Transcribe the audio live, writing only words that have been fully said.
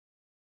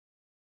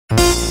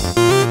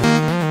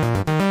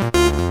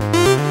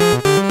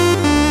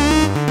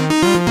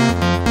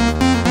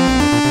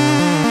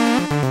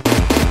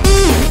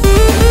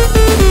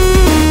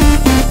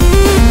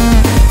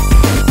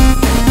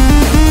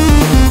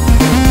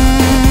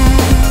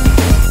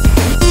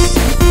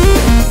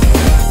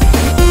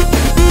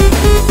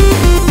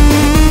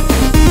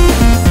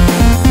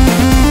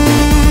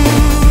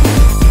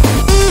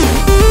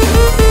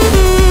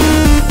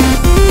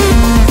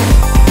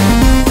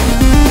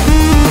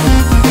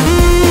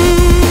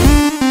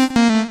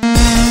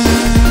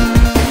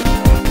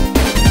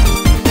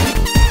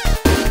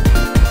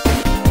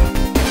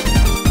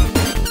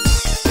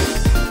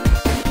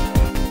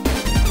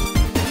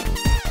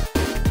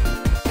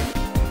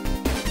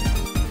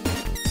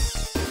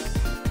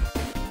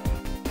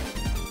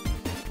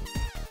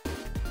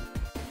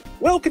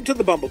Welcome to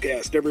the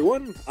BumbleKast,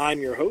 everyone. I'm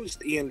your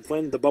host, Ian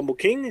Flynn, the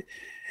BumbleKing,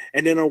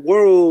 and in a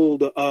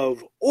world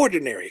of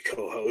ordinary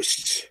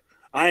co-hosts,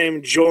 I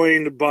am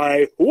joined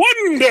by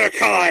Wonder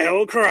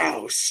Kyle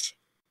Kraus.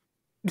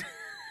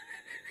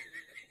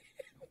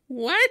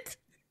 What?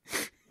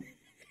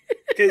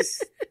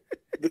 Because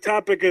the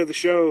topic of the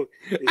show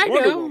is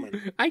Wonder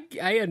Woman.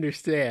 I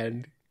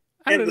understand.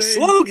 And the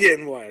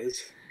slogan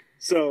was,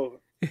 so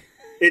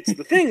it's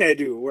the thing I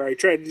do where I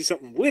try to do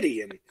something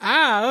witty, and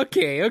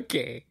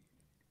okay.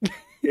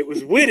 it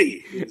was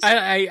witty.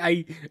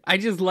 I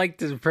just like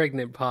this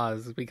pregnant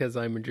pause because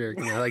I'm a jerk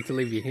and I like to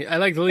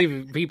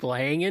leave people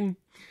hanging.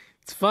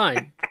 It's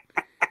fun.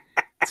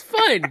 It's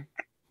fun.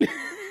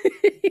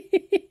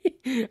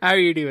 How are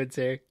you doing,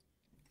 sir?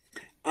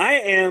 I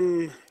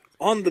am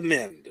on the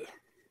mend.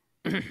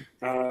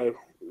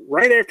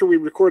 Right after we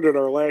recorded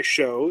our last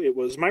show, it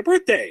was my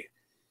birthday.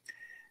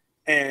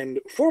 And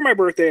for my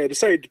birthday, I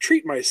decided to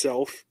treat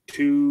myself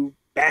to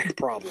back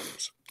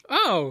problems.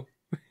 Oh,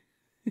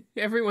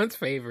 everyone's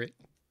favorite.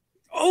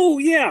 Oh,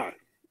 yeah.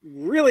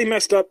 Really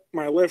messed up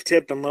my left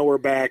hip and lower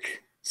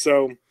back.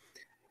 So,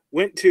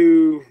 went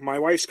to my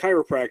wife's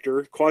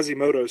chiropractor,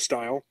 Quasimodo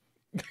style.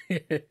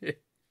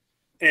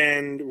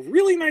 And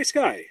really nice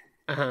guy.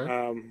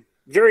 Uh-huh.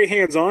 Very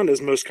hands-on,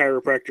 as most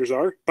chiropractors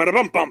are.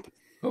 Bada-bump-bump.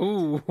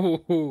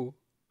 Ooh.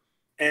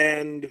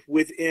 And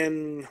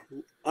within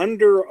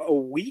under a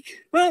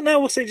week, well, no,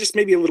 we'll say just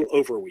maybe a little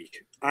over a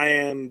week, I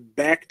am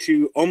back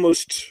to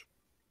almost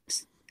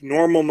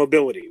normal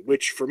mobility,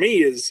 which for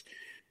me is,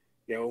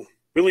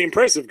 really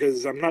impressive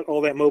because I'm not all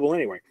that mobile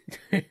anyway.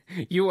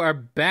 You are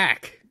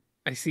back.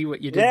 I see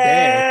what you did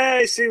there.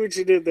 I see what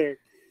you did there.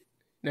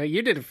 No,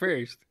 you did it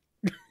first.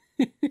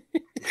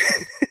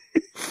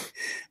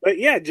 But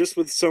yeah, just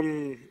with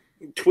some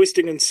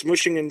twisting and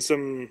smushing and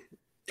some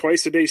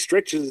twice-a-day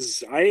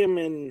stretches, I am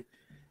in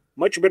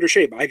much better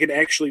shape. I can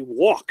actually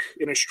walk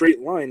in a straight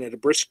line at a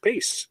brisk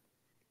pace.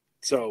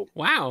 So,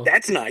 wow,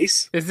 that's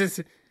nice. Is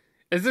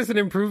this an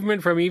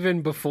improvement from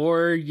even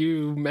before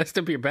you messed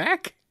up your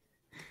back?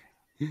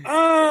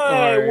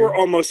 We're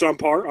almost on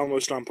par.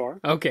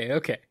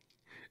 Okay.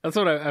 That's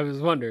what I was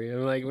wondering.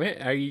 I'm like, man,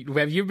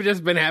 have you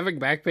just been having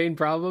back pain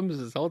problems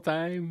this whole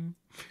time?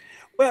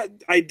 Well,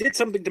 I did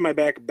something to my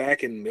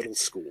back in middle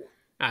school.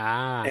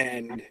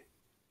 And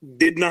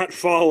did not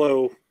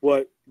follow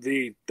what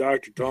the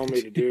doctor told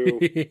me to do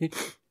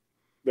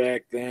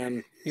back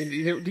then.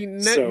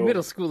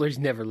 Middle schoolers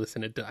never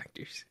listen to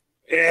doctors.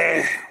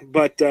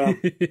 But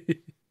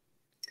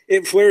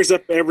it flares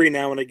up every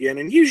now and again,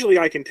 and usually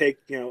I can take,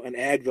 an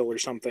Advil or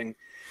something,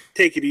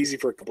 take it easy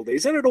for a couple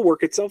days, and it'll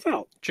work itself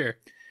out. Sure.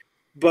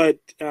 But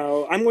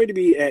I'm going to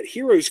be at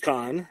Heroes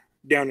Con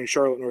down in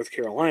Charlotte, North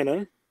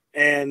Carolina,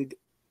 and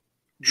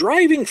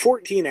driving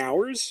 14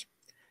 hours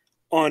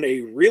on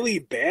a really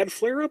bad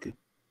flare-up,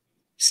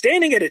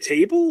 standing at a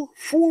table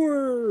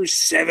for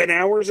 7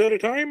 hours at a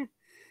time,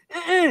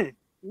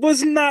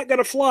 was not going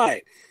to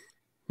fly.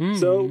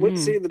 So went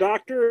to see the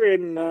doctor,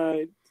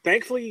 and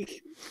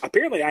thankfully,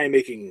 apparently I am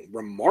making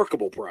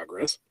remarkable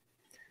progress.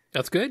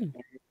 That's good.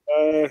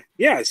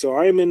 Yeah, so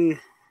I'm in,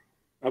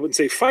 I wouldn't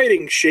say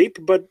fighting shape,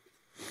 but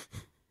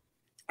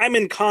I'm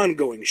in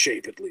con-going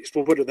shape, at least.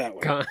 We'll put it that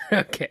way.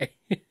 Okay.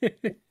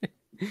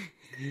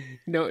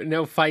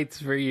 No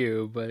fights for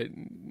you, but...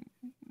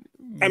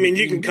 I mean,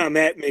 you can come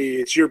at me.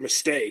 It's your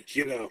mistake,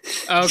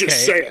 Okay.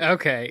 Just saying.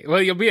 Okay.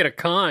 Well, you'll be at a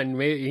con.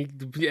 Maybe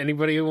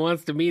anybody who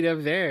wants to meet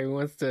up there, who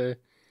wants to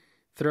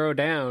throw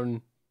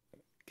down,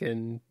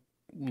 can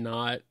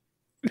not.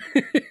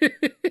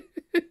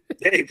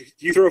 Hey,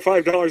 you throw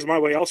 $5 my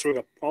way, I'll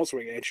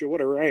swing at you.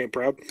 Whatever. I ain't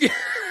proud.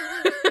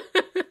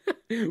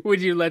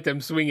 Would you let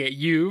them swing at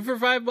you for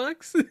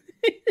 $5?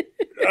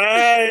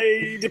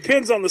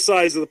 Depends on the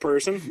size of the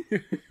person.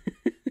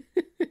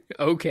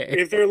 Okay.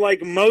 If they're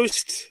like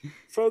most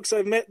folks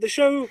I've met at the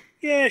show,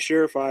 yeah,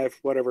 sure, $5,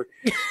 whatever.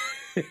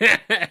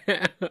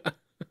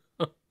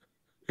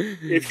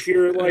 If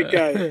you're like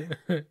a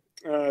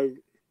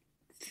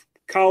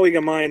colleague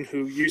of mine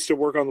who used to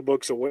work on the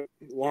books a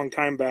long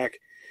time back,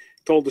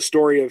 told the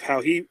story of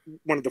how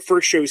one of the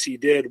first shows he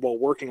did while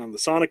working on the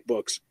Sonic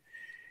books,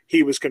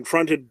 he was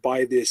confronted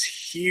by this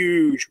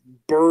huge,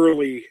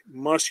 burly,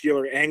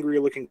 muscular,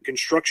 angry-looking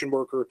construction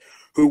worker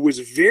who was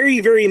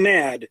very, very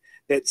mad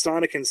that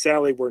Sonic and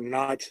Sally were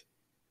not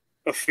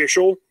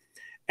official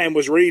and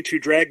was ready to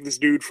drag this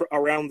dude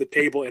around the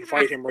table and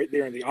fight him right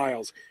there in the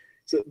aisles.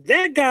 So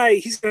that guy,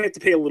 he's going to have to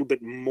pay a little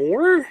bit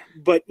more,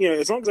 but,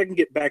 as long as I can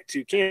get back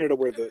to Canada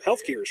where the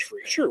healthcare is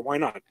free, sure, why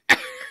not?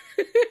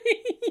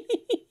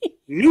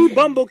 New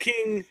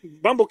BumbleKing,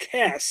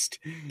 BumbleKast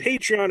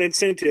Patreon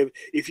incentive.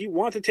 If you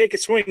want to take a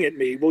swing at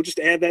me, we'll just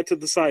add that to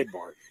the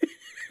sidebar.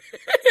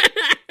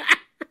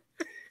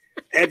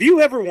 Have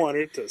you ever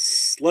wanted to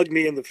slug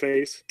me in the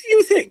face? Do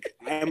you think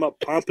I'm a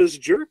pompous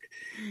jerk?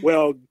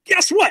 Well,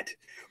 guess what?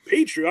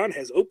 Patreon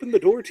has opened the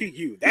door to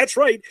you. That's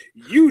right.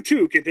 You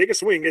too can take a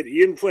swing at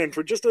Ian Flynn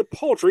for just a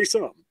paltry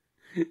sum.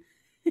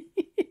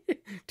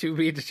 To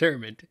be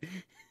determined.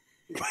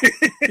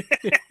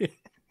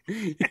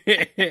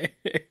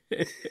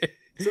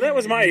 So that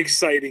was my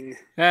exciting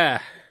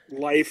Ah.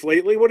 life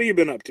lately. What have you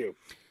been up to?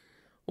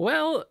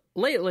 Well,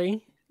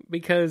 lately,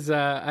 because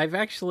I've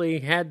actually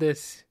had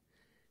this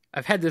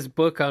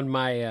book on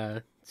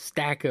my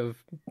stack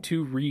of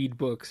to-read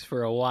books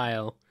for a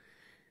while,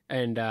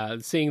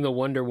 and seeing the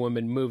Wonder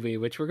Woman movie,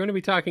 which we're going to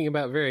be talking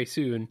about very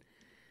soon,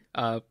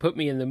 put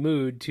me in the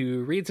mood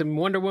to read some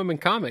Wonder Woman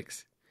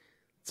comics.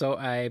 So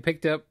I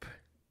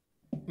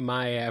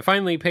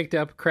finally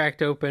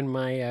cracked open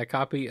my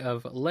copy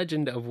of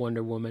Legend of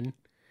Wonder Woman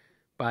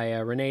by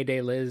Renee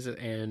DeLiz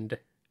and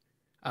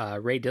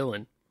Ray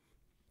Dillon.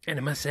 And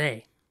I must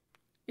say,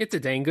 it's a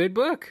dang good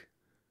book.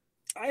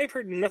 I have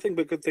heard nothing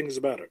but good things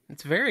about it.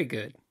 It's very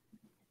good.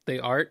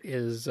 The art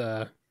is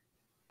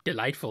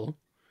delightful.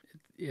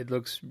 It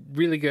looks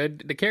really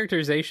good. The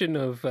characterization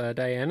of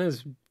Diana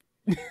is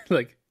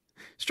like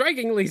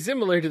strikingly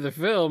similar to the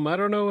film. I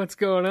don't know what's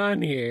going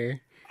on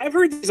here. I've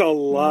heard there's a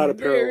lot of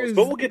parallels,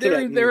 but we'll get to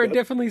that. There are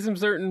definitely some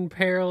certain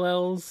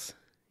parallels.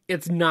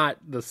 It's not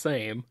the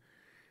same,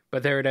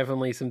 but there are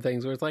definitely some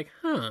things where it's like,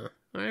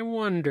 I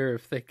wonder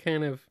if they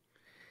kind of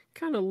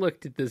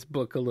looked at this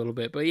book a little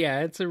bit. But yeah,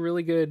 it's a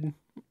retelling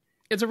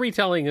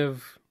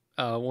of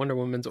Wonder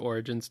Woman's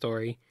origin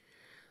story.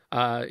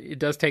 It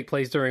does take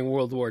place during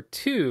World War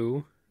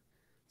II,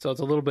 so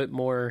it's a little bit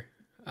more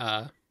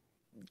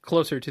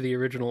closer to the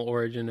original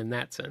origin in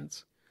that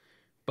sense.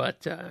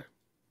 But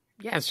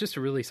yeah, it's just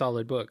a really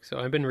solid book. So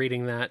I've been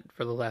reading that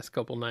for the last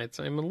couple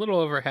nights. I'm a little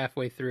over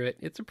halfway through it.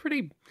 It's a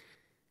pretty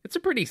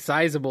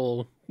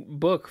sizable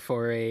book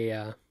for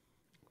a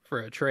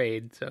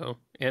trade. So,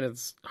 and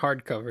it's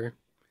hardcover.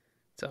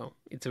 So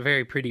it's a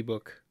very pretty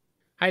book.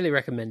 Highly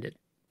recommend it.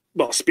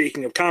 Well,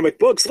 speaking of comic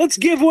books, let's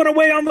give one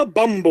away on the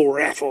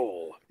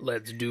BumbleRaffle.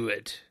 Let's do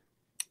it.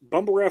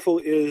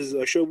 BumbleRaffle is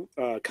a show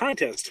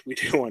contest we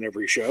do on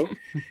every show.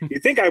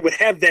 You'd think I would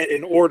have that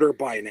in order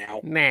by now.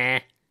 Nah.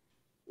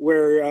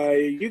 Where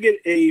you get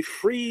a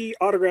free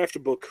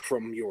autographed book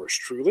from yours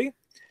truly.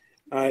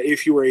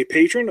 If you are a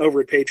patron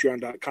over at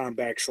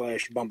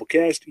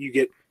patreon.com/BumbleKast, you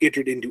get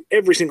entered into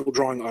every single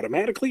drawing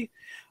automatically.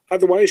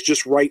 Otherwise,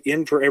 just write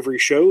in for every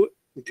show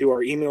to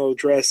our email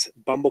address,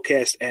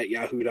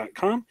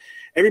 BumbleKast@yahoo.com.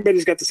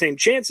 Everybody's got the same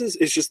chances.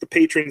 It's just the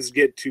patrons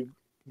get to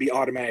be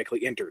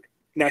automatically entered.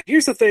 Now,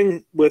 here's the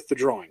thing with the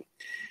drawing.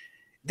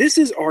 This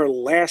is our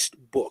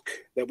last book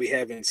that we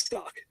have in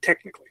stock,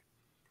 technically.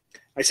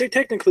 I say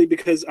technically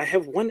because I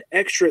have one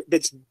extra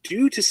that's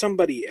due to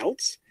somebody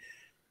else,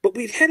 but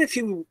we've had a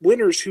few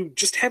winners who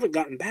just haven't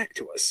gotten back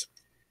to us.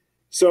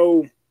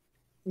 So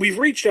we've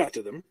reached out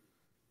to them,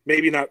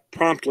 maybe not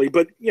promptly,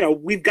 but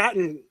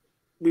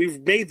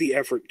we've made the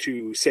effort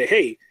to say,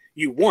 hey,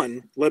 you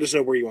won, let us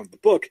know where you want the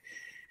book.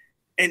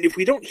 And if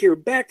we don't hear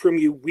back from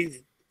you,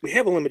 we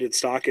have a limited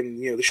stock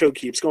and the show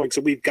keeps going, so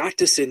we've got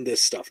to send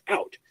this stuff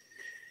out.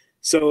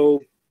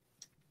 So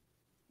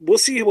we'll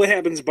see what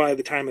happens by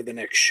the time of the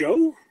next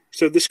show.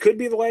 So this could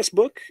be the last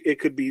book. It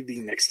could be the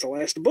next to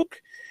last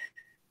book.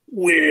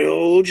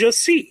 We'll just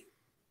see.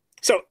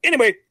 So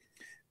anyway,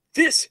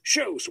 this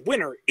show's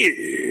winner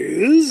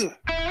is...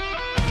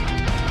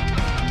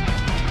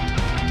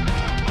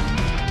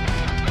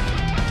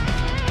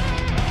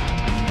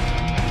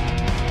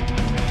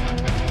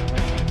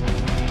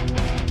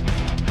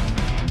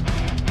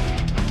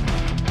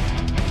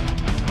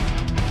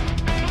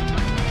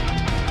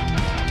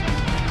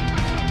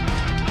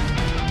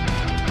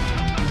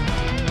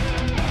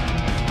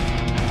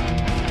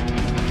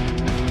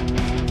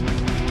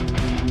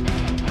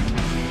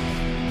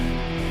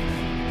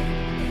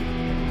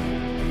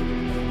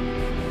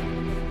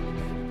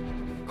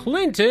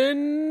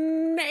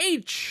 Clinton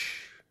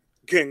H.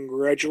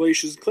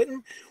 Congratulations,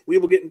 Clinton. We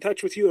will get in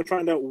touch with you and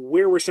find out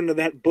where we're sending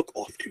that book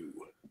off to.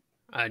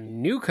 A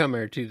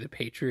newcomer to the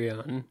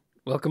Patreon.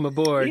 Welcome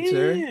aboard,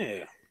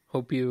 sir.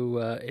 Hope you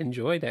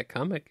enjoy that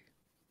comic.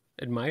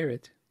 Admire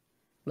it.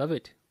 Love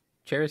it.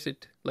 Cherish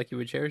it like you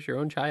would cherish your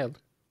own child.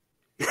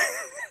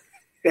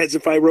 As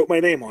if I wrote my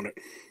name on it.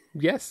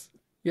 Yes.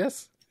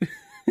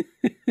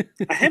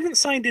 I haven't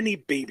signed any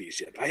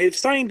babies yet. I have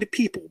signed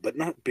people, but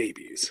not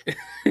babies.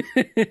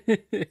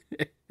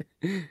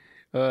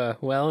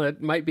 Well,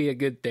 it might be a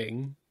good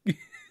thing.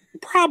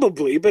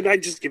 Probably, but I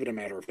just give it a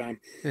matter of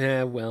time.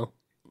 Well.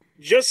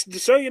 Just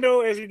so you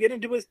know, as we get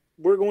into it,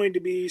 we're going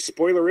to be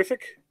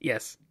spoilerific.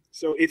 Yes.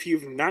 So if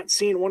you've not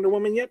seen Wonder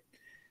Woman yet,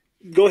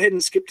 go ahead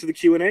and skip to the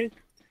Q&A.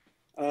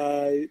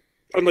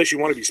 Unless you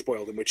want to be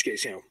spoiled, in which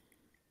case,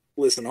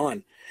 listen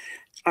on.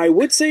 I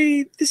would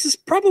say this is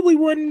probably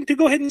one to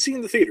go ahead and see in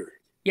the theater.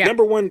 Yeah.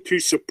 Number one, to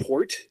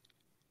support,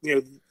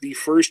 the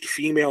first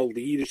female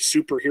lead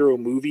superhero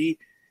movie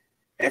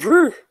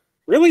ever.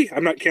 Really?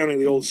 I'm not counting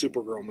the old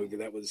Supergirl movie.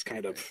 That was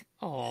kind of...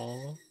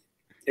 Aww.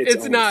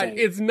 It's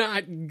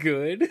not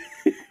good.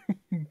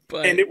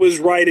 But... And it was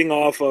riding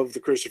off of the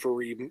Christopher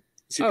Reeve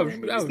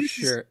Superman movies.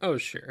 Sure.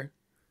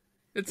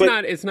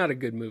 It's not a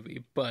good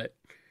movie, but...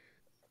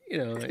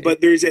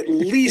 But there's at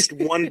least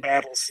one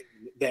battle scene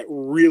that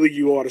really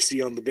you ought to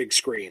see on the big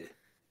screen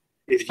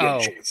if you get a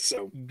chance.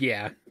 So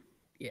yeah,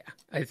 Yeah,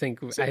 I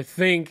think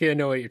I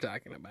know what you're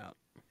talking about.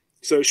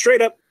 So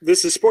straight up,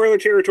 this is spoiler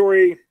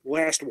territory.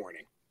 Last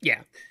warning.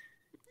 Yeah.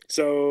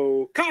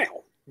 So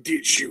Kyle,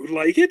 did you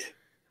like it?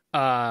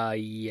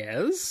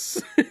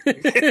 Yes.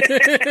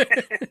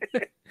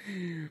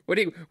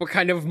 What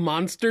kind of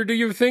monster do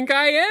you think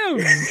I am?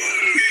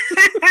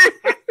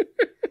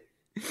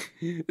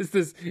 Is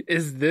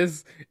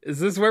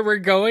this where we're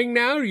going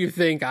now? Do you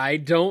think I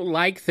don't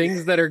like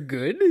things that are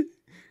good?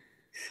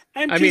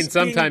 I mean,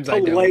 sometimes I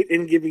don't. Polite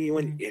and giving you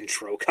an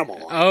intro. Come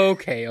on.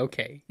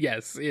 Okay.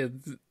 Yes,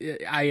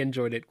 I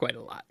enjoyed it quite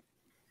a lot.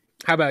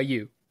 How about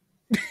you?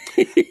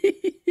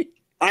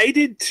 I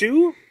did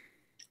too.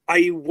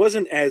 I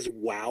wasn't as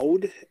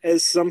wowed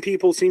as some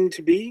people seem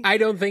to be. I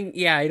don't think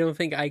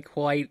I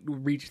quite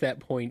reached that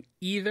point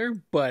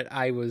either, but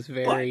I was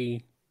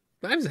I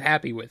was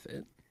happy with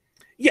it.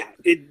 Yeah,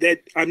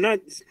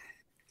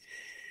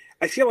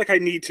 I feel like I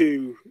need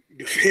to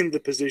defend the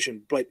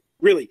position, but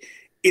really,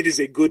 it is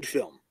a good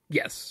film.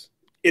 Yes.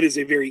 It is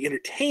a very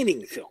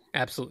entertaining film.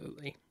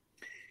 Absolutely.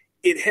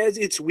 It has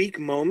its weak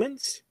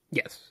moments.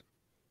 Yes.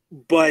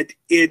 But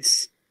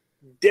it's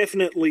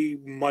definitely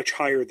much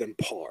higher than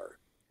par.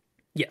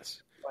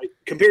 Yes. Like,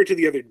 compared to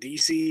the other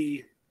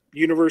DC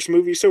universe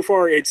movies so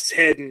far, it's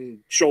head and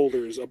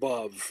shoulders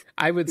above.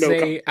 I would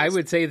say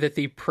that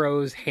the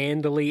pros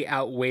handily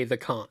outweigh the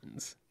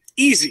cons.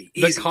 Easy.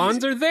 The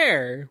cons are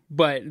there,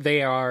 but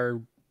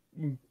there's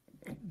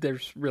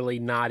really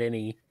not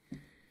any.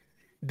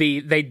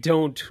 They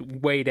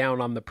don't weigh down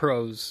on the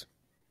pros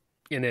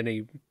in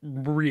any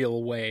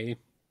real way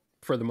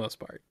for the most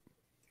part.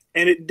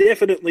 And it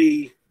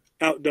definitely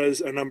outdoes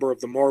a number of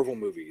the Marvel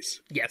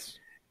movies. Yes.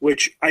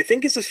 Which I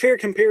think is a fair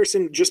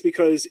comparison just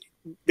because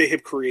they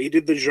have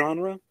created the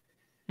genre.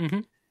 Mm-hmm.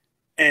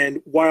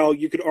 And while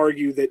you could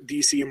argue that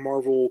DC and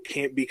Marvel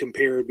can't be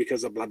compared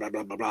because of blah, blah,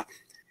 blah, blah, blah,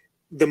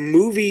 the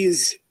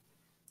movies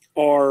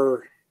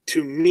are,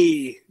 to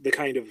me, the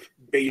kind of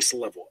base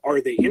level.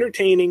 Are they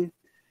entertaining?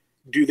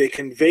 Do they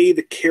convey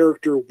the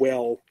character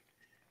well?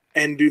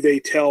 And do they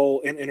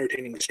tell an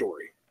entertaining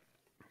story?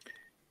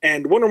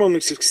 And Wonder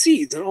Woman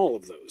succeeds in all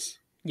of those.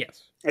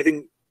 Yes. I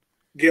think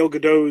Gal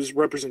Gadot's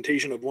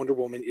representation of Wonder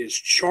Woman is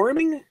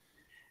charming,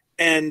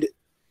 and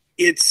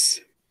it's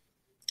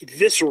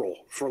visceral,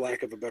 for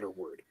lack of a better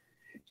word.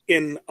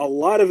 In a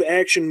lot of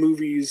action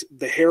movies,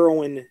 the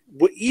heroine,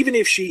 even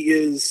if she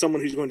is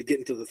someone who's going to get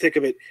into the thick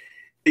of it,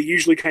 they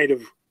usually kind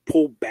of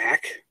pull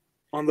back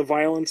on the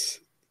violence.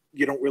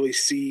 You don't really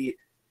see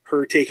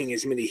her taking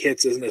as many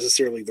hits as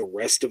necessarily the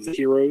rest of the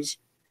heroes.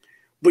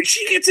 But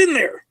she gets in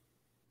there.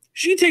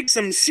 She takes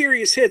some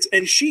serious hits,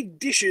 and she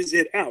dishes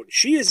it out.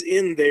 She is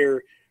in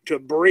there to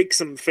break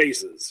some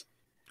faces.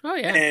 Oh,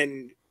 yeah.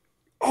 And,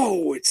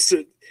 it's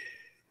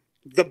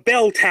the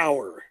bell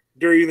tower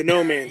during the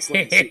No Man's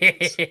Land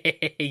sequence.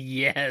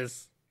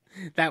 Yes.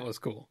 That was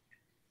cool.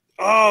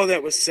 Oh,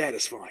 that was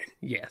satisfying.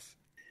 Yes.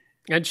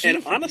 And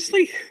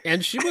honestly...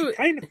 And she was...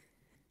 Kind of...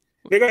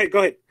 No, go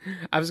ahead.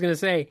 I was going to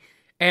say...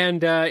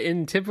 And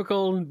in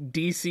typical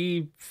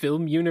DC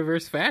film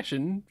universe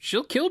fashion,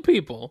 she'll kill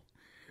people.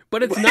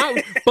 But it's not,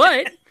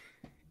 but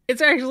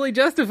it's actually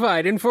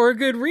justified and for a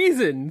good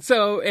reason.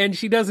 So, and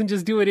she doesn't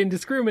just do it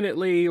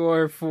indiscriminately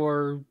or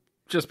for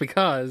just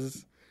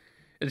because.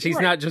 And she's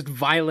not just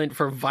violent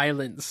for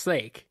violence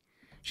sake.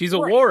 She's a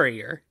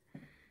warrior.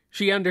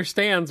 She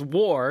understands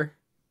war.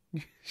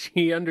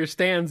 She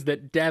understands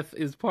that death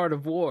is part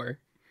of war.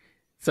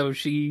 So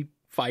she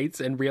fights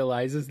and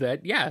realizes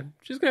that,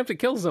 she's going to have to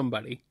kill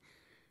somebody.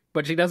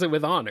 But she does it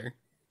with honor.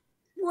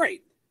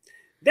 Right.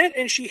 That,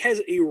 and she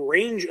has a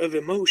range of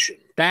emotion.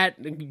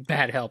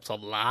 That helps a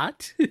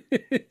lot.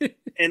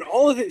 And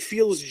all of it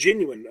feels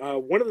genuine.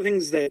 One of the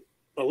things that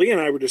Ali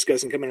and I were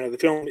discussing coming out of the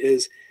film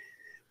is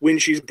when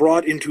she's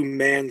brought into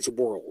man's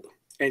world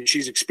and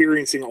she's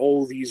experiencing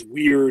all these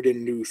weird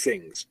and new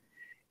things.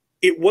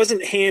 It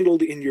wasn't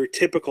handled in your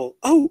typical,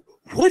 oh,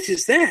 what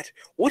is that?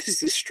 What is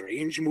this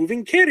strange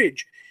moving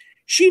carriage?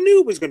 She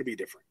knew it was going to be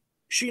different.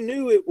 She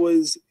knew it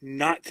was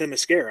not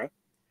Themyscira.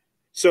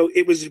 So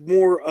it was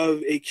more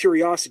of a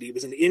curiosity. It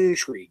was an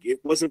intrigue. It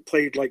wasn't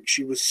played like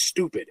she was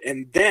stupid.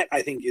 And that,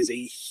 I think, is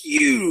a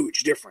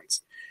huge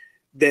difference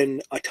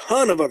than a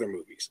ton of other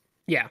movies.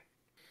 Yeah.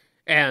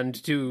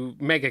 And to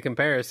make a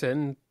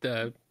comparison,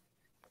 the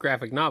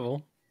graphic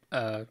novel,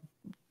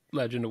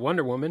 Legend of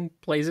Wonder Woman,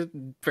 plays it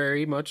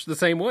very much the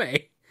same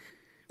way.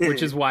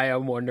 Which is why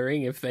I'm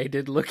wondering if they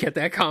did look at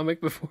that comic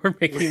before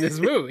making this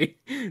movie.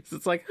 So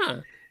it's like,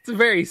 it's a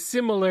very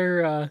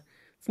similar...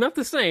 It's not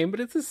the same, but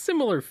it's a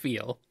similar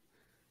feel.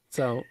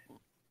 So,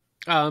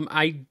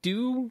 I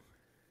do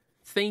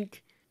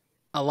think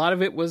a lot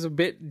of it was a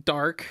bit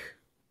dark,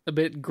 a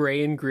bit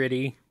gray and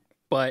gritty.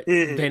 But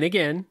then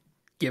again,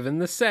 given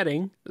the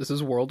setting, this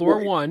is World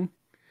War I.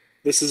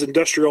 This is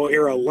industrial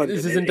era London.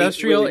 This is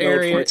industrial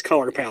era. Its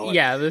color palette.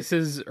 Yeah, this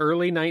is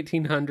early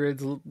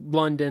 1900s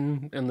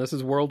London, and this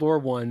is World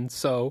War I.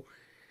 So,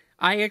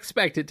 I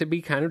expect it to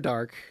be kind of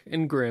dark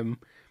and grim.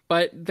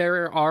 But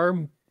there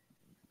are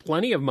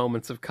plenty of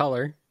moments of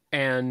color,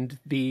 and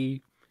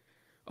the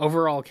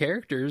overall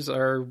characters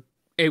are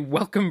a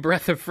welcome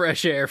breath of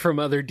fresh air from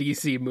other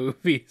DC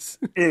movies,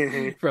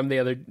 from the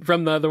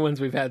other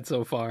ones we've had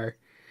so far.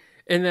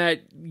 And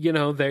that, you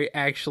know, they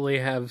actually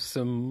have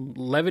some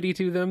levity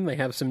to them. They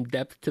have some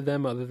depth to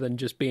them other than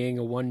just being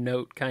a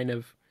one-note kind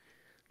of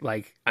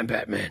like, I'm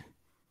Batman.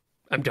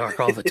 I'm dark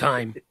all the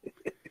time.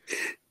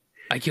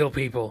 I kill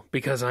people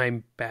because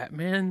I'm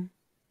Batman?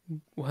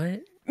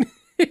 What?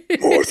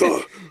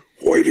 Martha,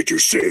 why did you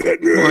say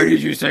that name? Why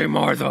did you say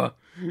Martha?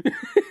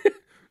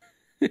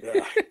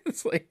 Yeah.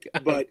 It's like, oh,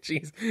 But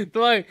jeez.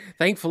 Like,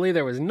 thankfully,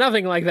 there was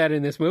nothing like that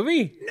in this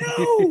movie.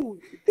 no,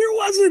 there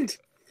wasn't.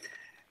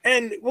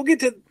 And we'll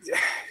get to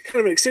kind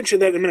of an extension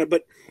of that in a minute.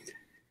 But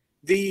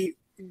the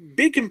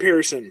big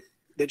comparison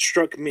that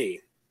struck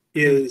me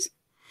is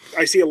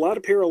I see a lot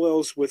of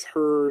parallels with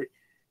her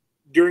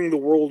during the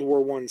World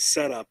War I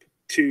setup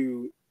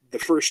to the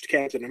first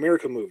Captain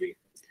America movie.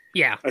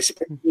 Yeah.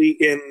 Especially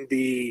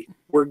in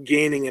we're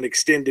gaining an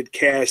extended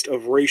cast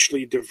of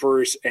racially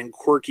diverse and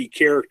quirky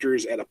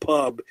characters at a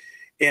pub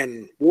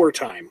in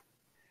wartime.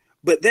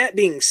 But that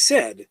being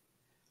said,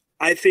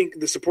 I think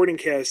the supporting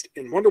cast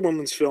in Wonder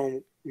Woman's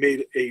film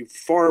made a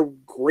far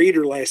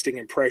greater lasting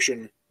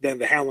impression than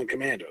the Howlin'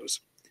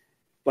 Commandos.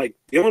 Like,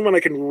 the only one I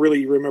can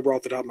really remember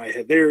off the top of my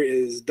head there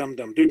is Dum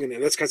Dum Dugan,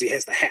 and that's because he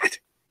has the hat.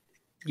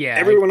 Yeah.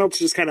 Everyone else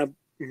just kind of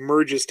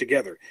merges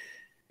together.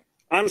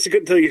 Honestly,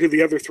 couldn't tell you who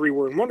the other three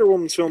were in Wonder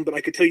Woman's film, but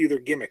I could tell you their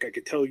gimmick. I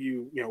could tell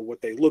you,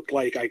 what they looked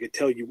like. I could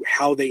tell you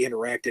how they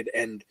interacted,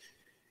 and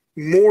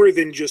more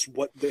than just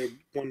what their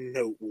one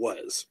note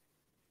was.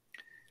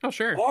 Oh,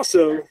 sure.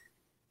 Also,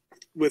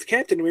 with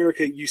Captain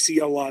America, you see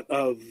a lot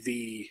of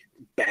the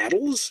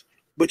battles,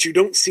 but you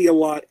don't see a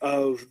lot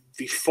of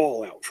the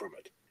fallout from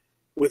it.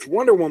 With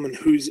Wonder Woman,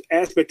 whose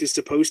aspect is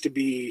supposed to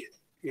be,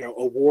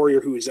 a warrior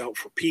who is out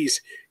for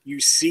peace, you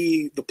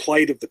see the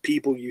plight of the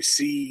people, you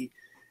see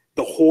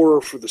the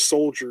horror for the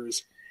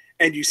soldiers,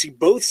 and you see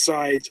both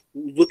sides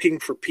looking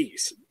for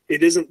peace.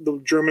 It isn't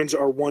the Germans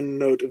are one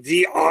note,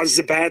 we are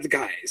the bad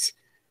guys.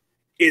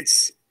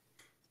 It's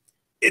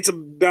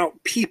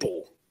about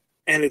people,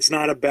 and it's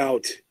not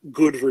about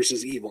good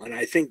versus evil. And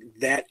I think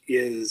that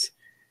is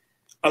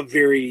a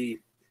very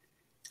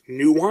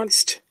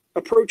nuanced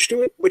approach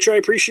to it, which I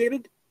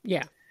appreciated.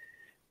 Yeah.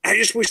 I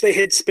just wish they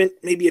had spent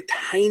maybe a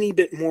tiny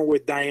bit more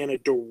with Diana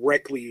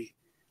directly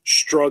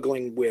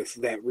struggling with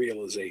that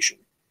realization.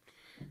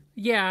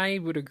 Yeah, I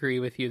would agree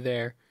with you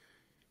there.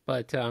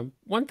 But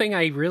one thing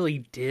I really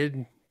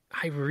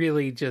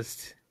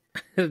just,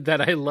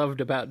 that I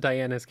loved about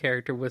Diana's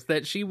character was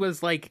that she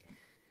was like,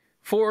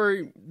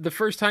 for the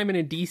first time in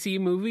a DC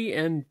movie,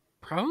 and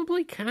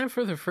probably kind of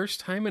for the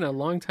first time in a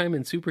long time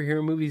in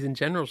superhero movies in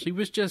general, she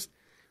was just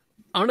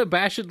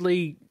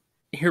unabashedly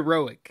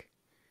heroic.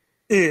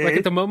 Mm-hmm. Like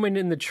at the moment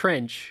in the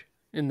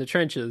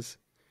trenches,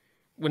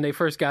 when they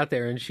first got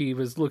there and she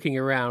was looking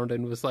around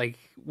and was like,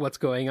 what's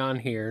going on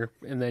here?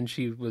 And then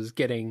she was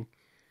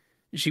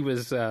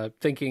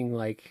thinking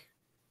like,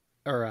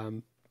 or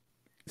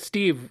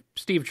Steve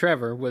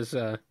Trevor was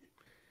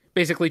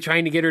basically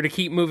trying to get her to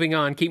keep moving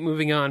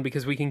on,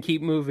 because we can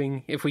keep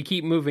moving. If we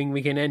keep moving,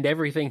 we can end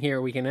everything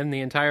here. We can end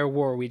the entire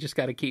war. We just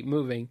got to keep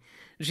moving.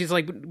 And she's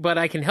like, but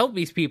I can help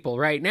these people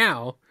right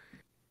now.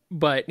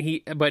 But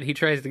he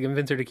tries to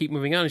convince her to keep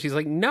moving on. And she's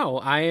like, no,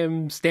 I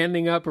am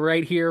standing up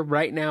right here,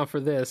 right now for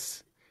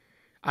this.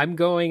 I'm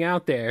going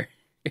out there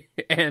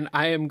and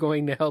I am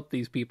going to help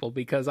these people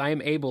because I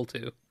am able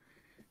to.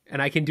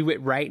 And I can do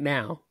it right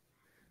now.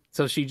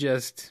 So she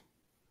just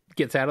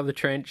gets out of the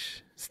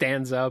trench,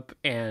 stands up,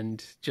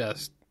 and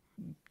just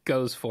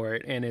goes for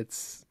it. And it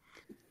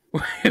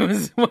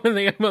was one of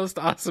the most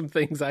awesome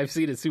things I've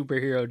seen a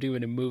superhero do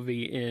in a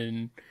movie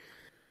in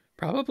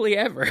probably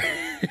ever.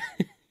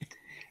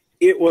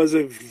 It was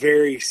a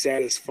very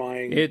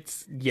satisfying,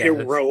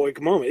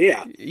 heroic moment.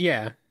 Yeah.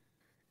 Yeah.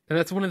 And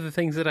that's one of the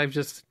things that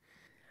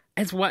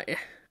it's what,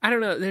 I don't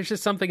know, there's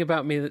just something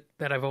about me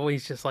that I've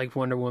always just liked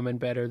Wonder Woman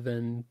better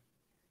than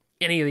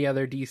any of the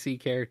other DC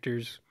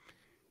characters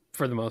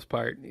for the most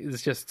part.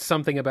 It's just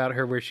something about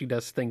her where she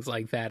does things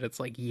like that. It's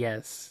like,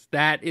 yes,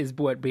 that is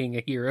what being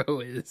a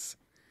hero is.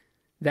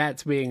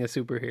 That's being a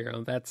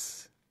superhero.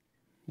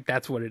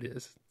 That's what it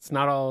is. It's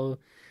not all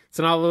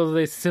of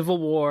this Civil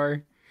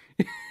War.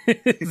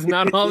 It's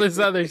not all this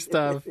other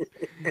stuff.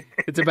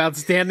 It's about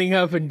standing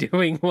up and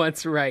doing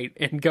what's right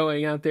and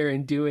going out there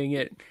and doing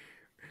it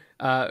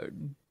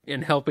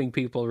and helping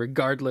people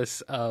regardless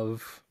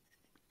of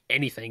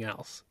anything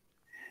else.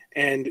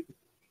 And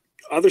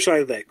other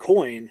side of that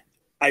coin,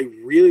 I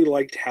really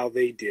liked how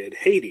they did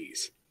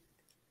Hades,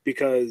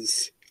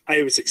 because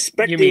I was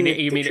expecting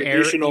you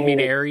mean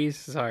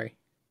Ares?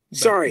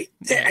 Sorry,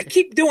 I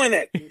keep doing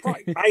that.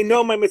 I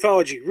know my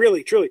mythology,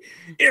 really, truly.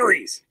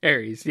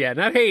 Ares, yeah,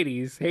 not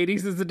Hades.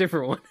 Hades is a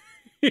different one.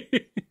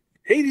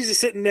 Hades is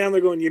sitting down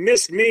there going, "You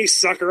missed me,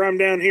 sucker. I'm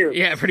down here."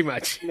 Yeah, pretty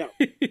much. No,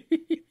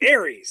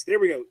 Ares. There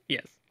we go.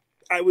 Yes,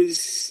 I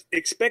was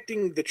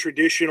expecting the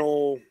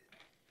traditional,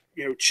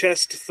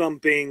 chest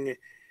thumping,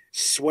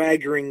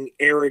 swaggering,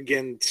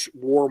 arrogant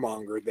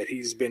warmonger that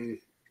he's been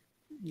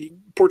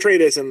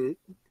portrayed as in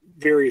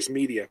various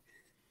media.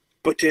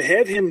 But to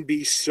have him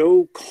be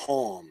so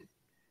calm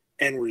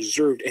and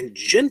reserved and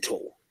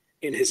gentle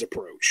in his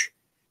approach,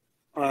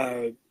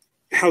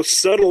 how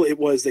subtle it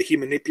was that he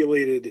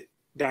manipulated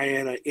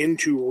Diana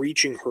into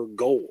reaching her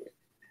goal.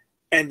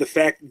 And the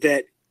fact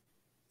that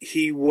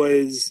he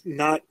was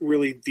not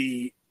really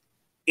the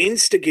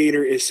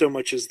instigator as so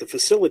much as the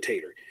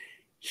facilitator.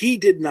 He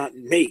did not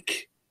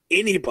make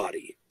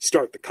anybody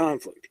start the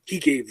conflict. He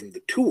gave them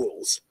the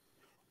tools,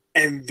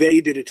 and they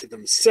did it to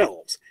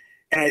themselves.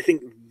 And I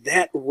think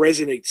that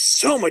resonates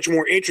so much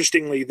more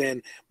interestingly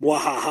than,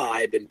 wahaha,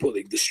 I've been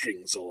pulling the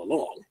strings all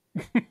along.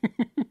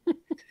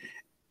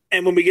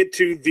 And when we get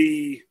to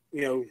the,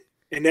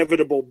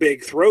 inevitable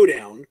big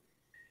throwdown,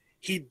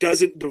 he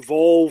doesn't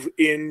devolve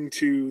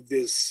into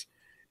this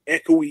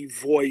echoey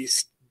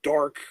voiced,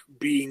 dark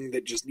being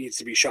that just needs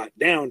to be shot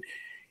down.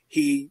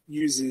 He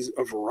uses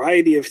a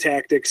variety of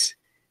tactics,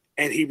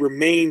 and he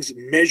remains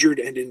measured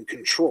and in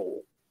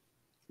control.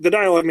 The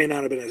dialogue may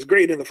not have been as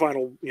great in the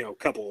final,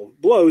 couple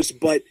of blows,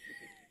 but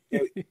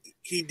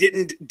he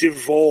didn't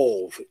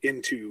devolve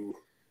into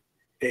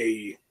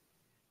a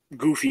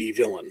goofy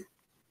villain.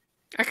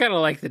 I kind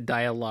of like the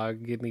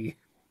dialogue in the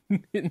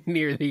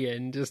near the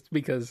end, just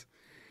because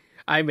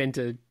I'm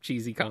into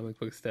cheesy comic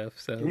book stuff,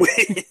 so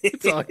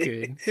it's all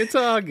good. It's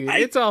all good.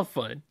 It's all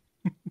fun.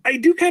 I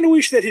do kind of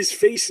wish that his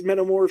face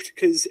metamorphed,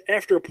 because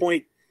after a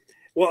point,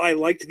 I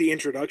liked the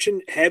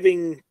introduction.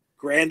 Having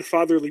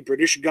grandfatherly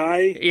British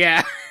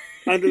guy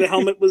under the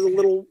helmet was a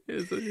little...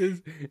 it's a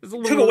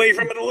little took away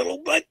from it a little,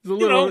 but,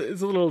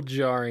 It's a little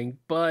jarring,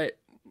 but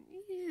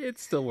it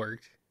still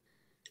worked.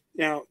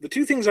 Now, the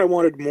two things I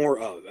wanted more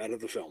of out of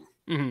the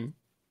film,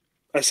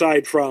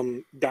 aside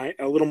from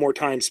a little more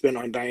time spent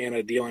on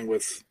Diana dealing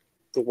with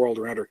the world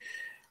around her,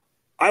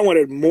 I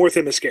wanted more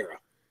Themyscira.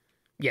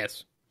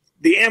 Yes.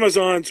 The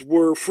Amazons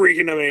were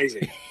freaking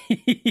amazing.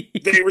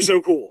 They were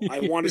so cool. I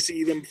want to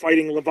see them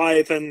fighting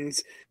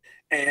Leviathans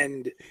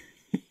and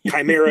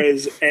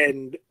Chimeras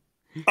and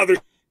other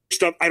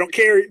stuff. I don't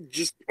care.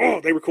 Just,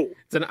 they were cool.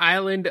 It's an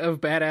island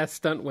of badass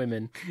stunt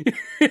women.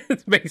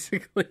 It's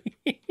basically...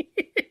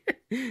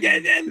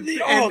 God,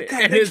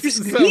 and it's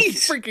just so neat.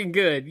 Freaking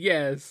good,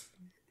 yes.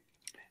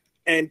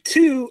 And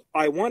two,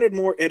 I wanted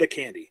more Etta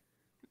Candy.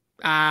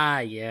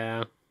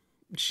 Yeah.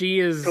 She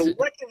is...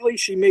 Collectively,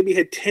 she maybe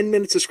had 10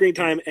 minutes of screen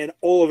time, and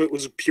all of it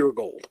was pure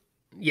gold.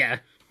 Yeah,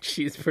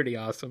 she's pretty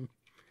awesome.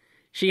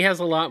 She has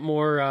a lot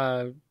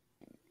more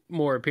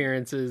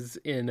appearances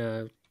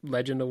in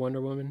Legend of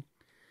Wonder Woman.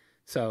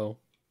 So,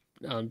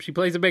 she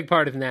plays a big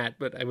part in that,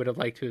 but I would have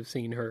liked to have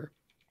seen her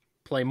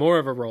play more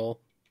of a role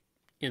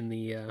in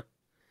the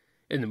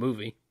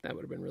movie. That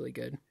would have been really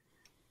good.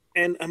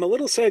 And I'm a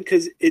little sad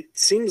because it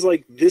seems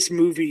like this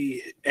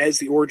movie, as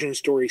the origin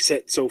story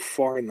set so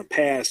far in the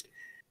past,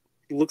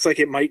 looks like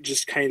it might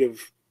just kind of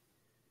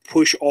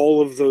push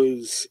all of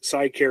those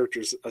side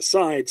characters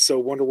aside, so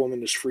Wonder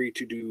Woman is free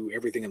to do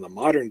everything in the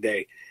modern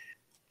day.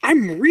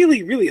 I'm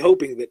really, really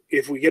hoping that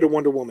if we get a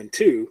Wonder Woman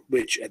 2,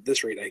 which at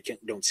this rate I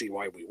don't see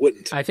why we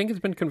wouldn't. I think it's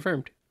been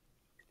confirmed.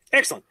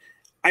 Excellent.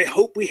 I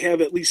hope we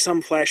have at least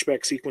some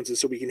flashback sequences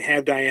so we can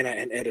have Diana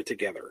and Etta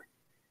together.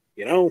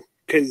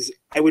 Because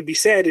I would be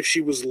sad if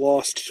she was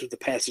lost to the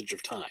passage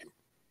of time.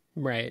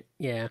 Right,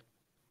 yeah.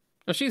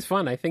 Well, she's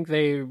fun. I think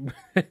the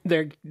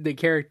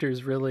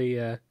characters really,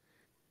 they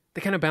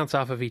kind of bounce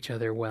off of each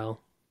other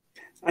well.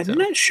 I'm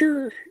not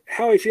sure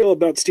how I feel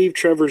about Steve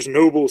Trevor's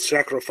noble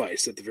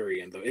sacrifice at the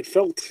very end, though. It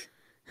felt...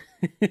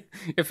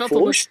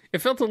 forced? It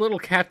felt a little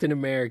Captain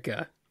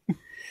America.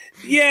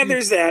 Yeah,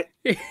 there's that.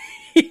 Maybe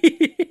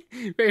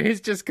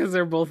it's just because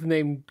they're both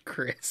named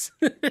Chris.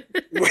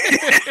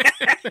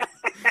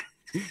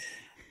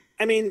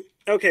 I mean,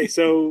 okay,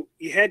 so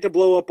you had to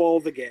blow up all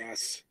the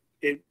gas.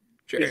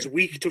 It's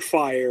weak to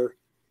fire.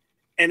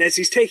 And as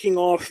he's taking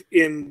off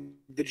in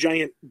the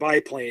giant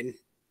biplane,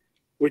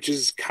 which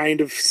is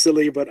kind of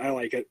silly, but I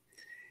like it,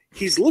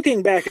 he's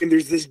looking back and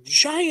there's this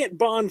giant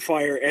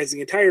bonfire as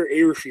the entire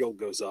airfield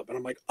goes up. And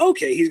I'm like,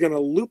 okay, he's going to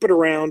loop it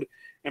around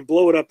and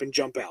blow it up and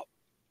jump out.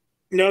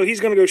 No, he's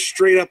going to go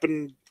straight up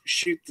and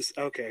shoot this.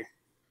 Okay.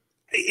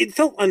 It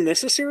felt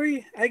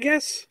unnecessary, I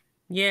guess.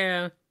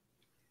 Yeah.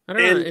 I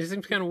don't know. It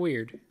seems kind of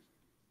weird.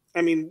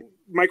 I mean,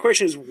 my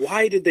question is,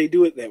 why did they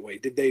do it that way?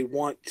 Did they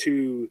want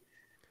to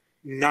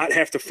not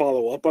have to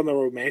follow up on the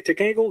romantic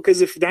angle?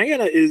 Because if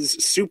Diana is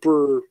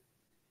super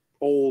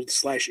old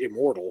 /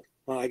 immortal,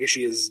 well, I guess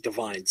she is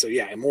divine, so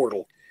yeah,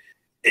 immortal.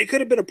 It could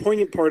have been a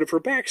poignant part of her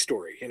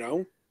backstory,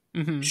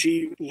 Mm-hmm.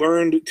 She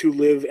learned to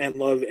live and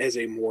love as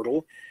a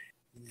mortal.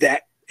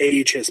 That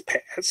age has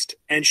passed,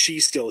 and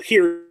she's still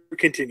here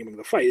continuing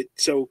the fight.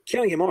 So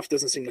killing him off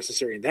doesn't seem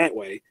necessary in that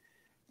way.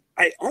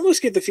 I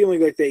almost get the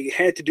feeling like they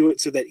had to do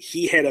it so that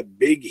he had a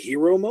big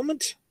hero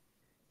moment,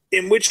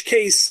 in which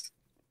case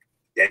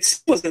that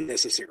wasn't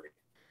necessary.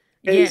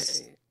 Yeah.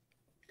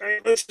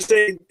 Let's just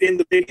say in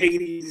the big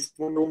Hades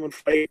Wonder Woman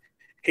fight,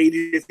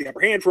 Hades gets the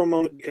upper hand for a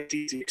moment because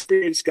he's the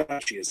experienced guy.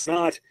 She is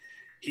not.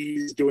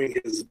 He's doing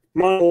his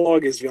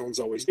monologue, as villains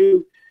always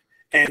do.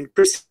 and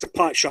Chris gets a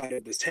pot shot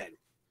at his head.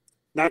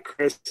 Not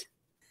Chris.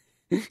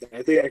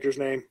 That's the actor's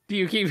name. Do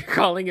you keep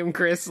calling him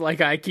Chris like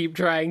I keep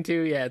trying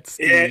to? Yeah, it's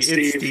Steve. Yeah, It's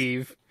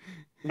Steve.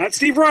 Not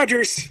Steve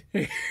Rogers.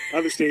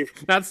 Other Steve.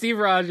 Not Steve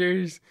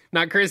Rogers.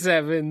 Not Chris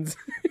Evans.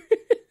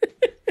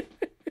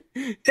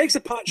 Takes a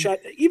pot shot.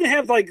 Even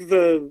have like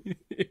the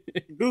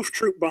goof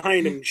troop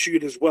behind him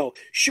shoot as well,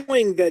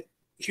 showing that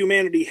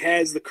humanity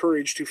has the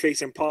courage to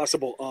face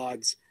impossible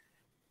odds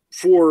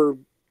for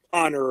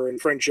honor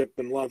and friendship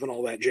and love and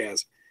all that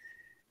jazz.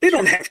 They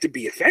don't have to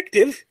be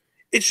effective.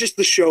 It's just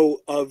the show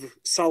of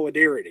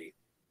solidarity.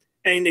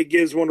 And it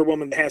gives Wonder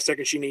Woman the half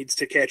second she needs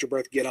to catch her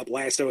breath, get up,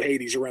 lasso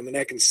Hades around the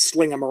neck, and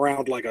sling him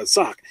around like a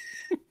sock.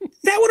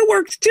 That would have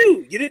worked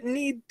too. You didn't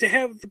need to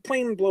have the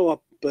plane blow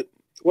up, but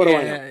what do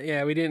I know?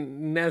 Yeah, we didn't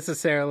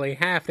necessarily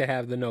have to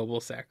have the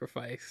noble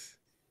sacrifice.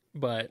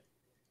 But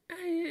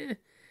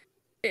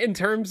in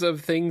terms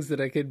of things that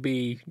I could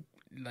be,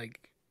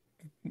 like,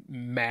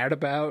 mad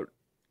about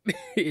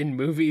in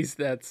movies,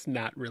 that's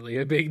not really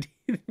a big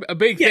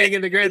thing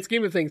in the grand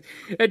scheme of things.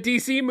 At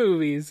DC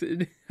movies,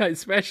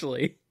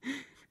 especially,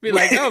 be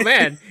like, oh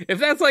man, if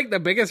that's like the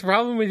biggest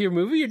problem with your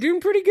movie, you're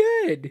doing pretty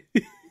good.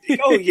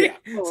 Oh yeah.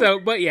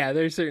 But yeah,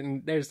 there's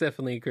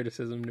definitely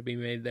criticism to be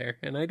made there,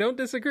 and I don't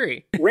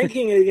disagree.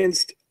 Ranking it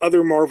against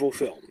other Marvel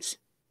films,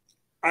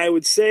 I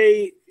would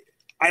say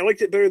I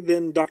liked it better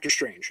than Doctor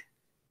Strange.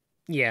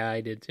 Yeah,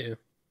 I did too.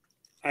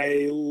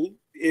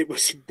 It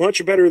was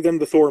much better than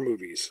the Thor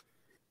movies.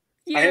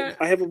 Yeah,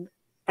 I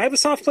have a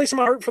soft place in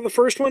my heart for the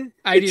first one.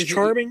 It's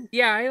charming.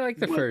 Yeah, I like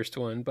the first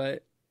one,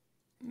 but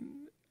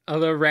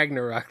although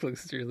Ragnarok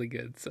looks really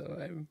good, so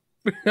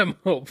I'm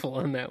hopeful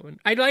on that one.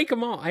 I like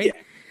them all. I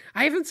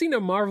haven't seen a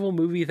Marvel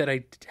movie that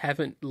I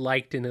haven't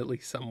liked in at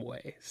least some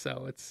way.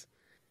 So it's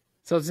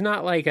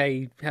not like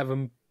I have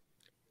them.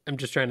 I'm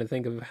just trying to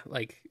think of,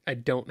 like, I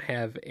don't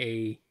have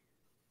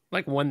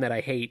one that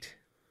I hate.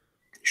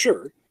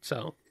 Sure.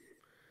 So.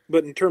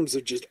 But in terms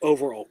of just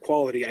overall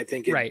quality, I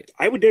think right.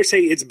 I would dare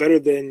say it's better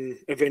than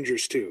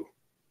Avengers 2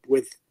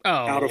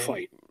 without a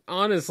fight.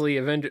 Honestly,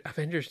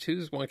 Avengers 2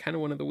 is kind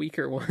of one of the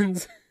weaker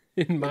ones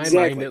in my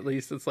mind, at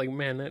least. It's like,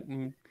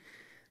 man,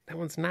 that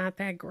one's not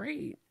that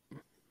great.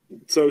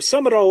 So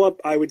sum it all up,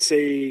 I would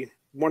say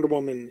Wonder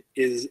Woman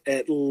is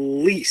at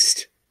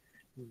least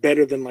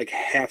better than like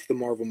half the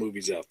Marvel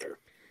movies out there.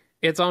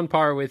 It's on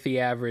par with the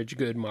average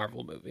good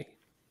Marvel movie.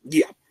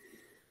 Yeah.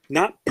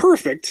 Not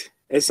perfect,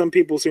 as some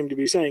people seem to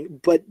be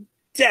saying, but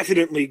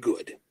definitely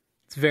good.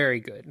 It's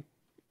very good.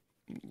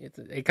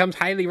 It comes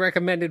highly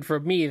recommended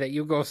from me that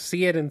you go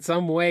see it in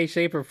some way,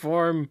 shape, or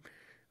form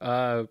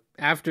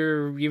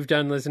after you've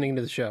done listening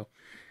to the show.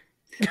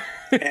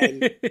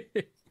 And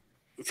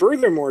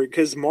furthermore,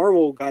 because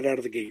Marvel got out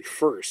of the gate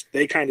first,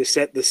 they kind of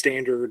set the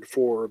standard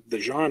for the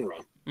genre.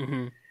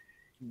 Mm-hmm.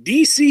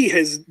 DC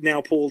has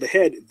now pulled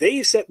ahead.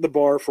 They set the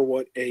bar for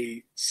what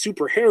a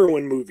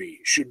superheroine movie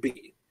should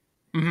be.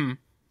 Mm-hmm.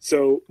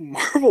 So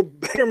Marvel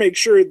better make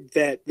sure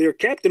that their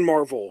Captain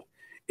Marvel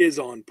is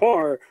on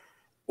par,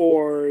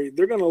 or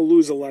they're going to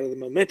lose a lot of the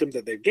momentum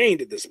that they've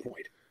gained at this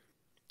point.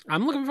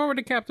 I'm looking forward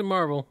to Captain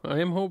Marvel. I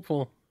am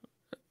hopeful.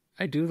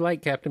 I do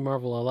like Captain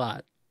Marvel a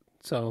lot.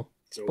 So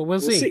but we'll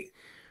see.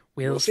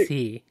 We'll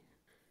see.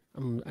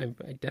 I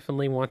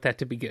definitely want that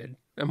to be good.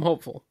 I'm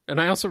hopeful.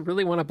 And I also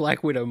really want a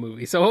Black Widow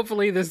movie. So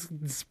hopefully this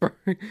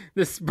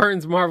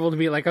spurns Marvel to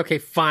be like, okay,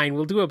 fine,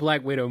 we'll do a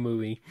Black Widow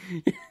movie.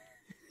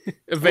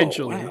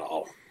 Eventually. Oh,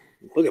 wow.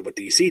 Look at what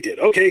DC did.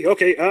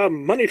 Okay.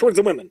 Money towards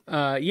the women.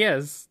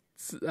 Yes.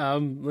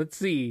 Let's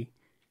see.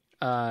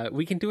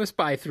 We can do a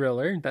spy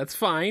thriller. That's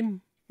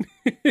fine.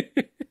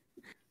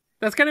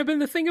 That's kind of been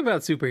the thing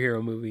about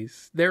superhero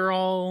movies. They're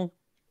all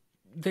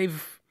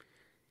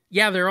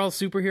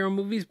superhero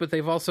movies, but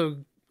they've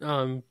also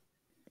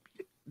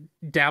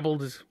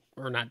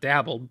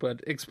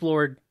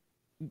explored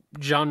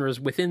genres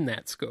within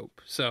that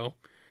scope. So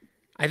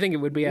I think it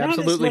would be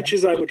absolutely... Not as much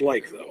as I would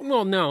like, though.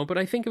 Well, no, but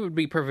I think it would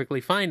be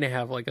perfectly fine to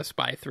have like a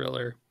spy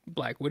thriller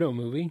Black Widow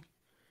movie.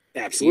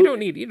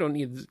 Absolutely. You don't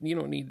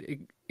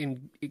need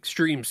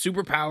extreme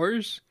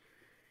superpowers.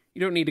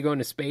 You don't need to go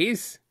into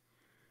space.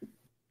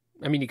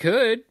 I mean, you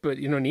could, but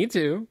you don't need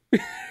to.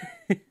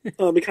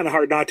 It'd be kind of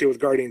hard not to with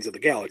Guardians of the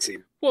Galaxy.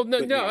 Well,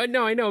 no,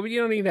 I know, but you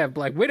don't need to have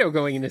Black Widow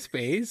going into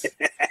space.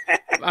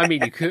 I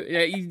mean, you could.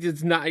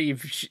 It's not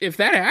if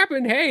that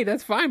happened. Hey,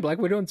 that's fine. Black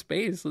Widow in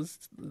space.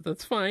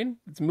 That's fine.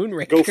 It's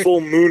Moonraker. Go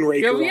full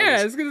Moonraker. Yeah,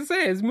 I was gonna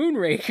say it's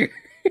Moonraker.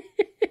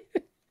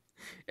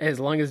 As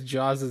long as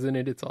Jaws is in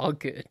it, it's all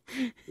good.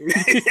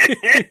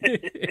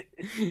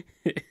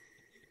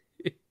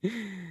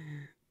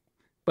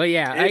 But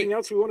yeah, anything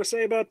else we want to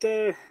say about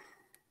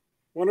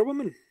Wonder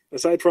Woman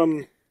aside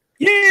from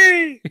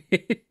yay?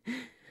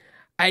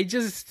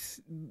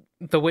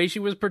 The way she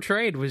was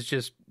portrayed was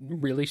just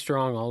really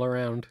strong all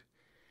around.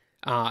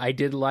 I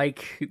did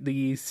like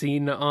the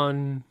scene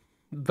on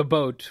the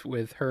boat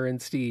with her and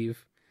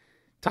Steve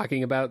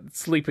talking about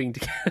sleeping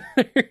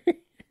together.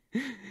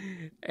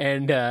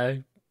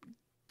 And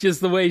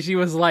just the way she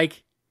was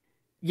like,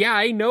 yeah,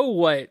 I know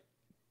what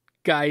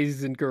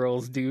guys and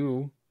girls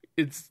do.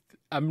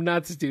 I'm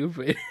not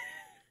stupid.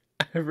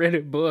 I read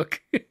a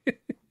book.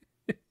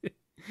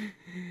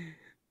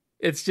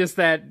 It's just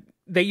that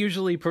they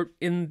usually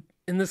in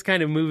this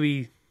kind of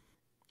movie,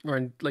 or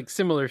in like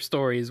similar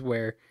stories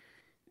where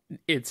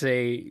it's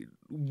a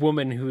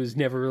woman who's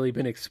never really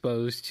been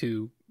exposed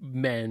to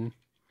men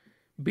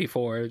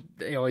before,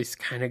 they always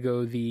kind of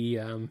go the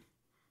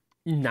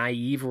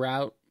naive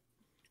route.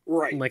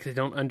 Right. Like they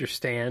don't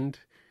understand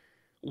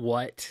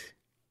what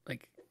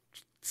like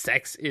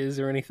sex is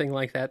or anything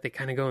like that. They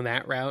kind of go in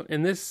that route.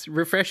 And this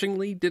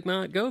refreshingly did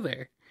not go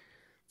there.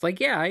 It's like,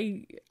 yeah,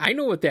 I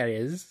know what that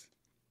is.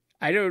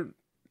 And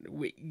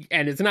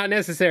it's not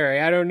necessary.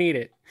 I don't need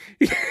it.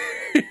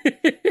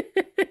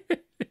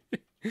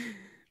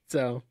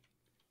 So,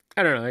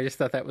 I don't know. I just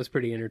thought that was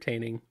pretty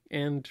entertaining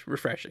and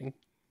refreshing.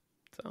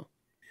 So,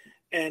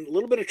 and a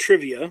little bit of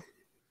trivia.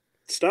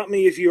 Stop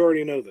me if you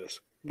already know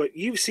this, but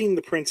you've seen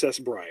The Princess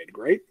Bride,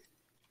 right?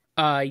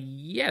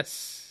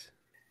 Yes.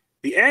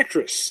 The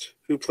actress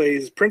who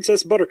plays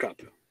Princess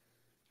Buttercup.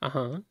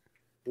 Uh-huh.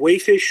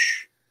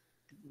 Wayfish,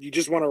 you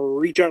just want to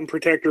reach out and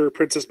protect her,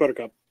 Princess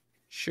Buttercup.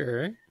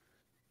 Sure.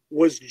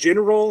 Was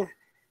General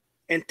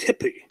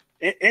Antiope.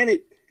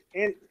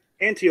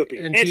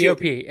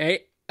 Antiope.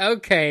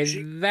 Okay,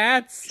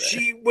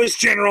 She was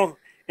General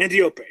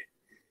Antiope.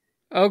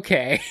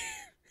 Okay.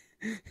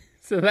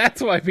 So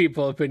that's why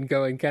people have been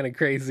going kind of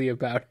crazy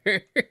about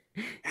her.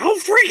 How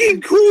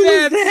freaking cool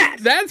is that?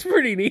 That's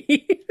pretty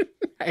neat.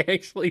 I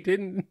actually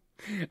didn't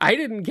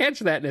catch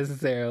that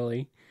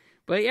necessarily.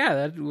 But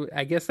yeah,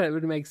 I guess that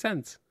would make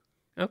sense.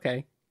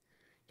 Okay.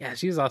 Yeah,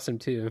 she was awesome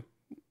too.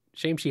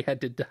 Shame she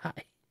had to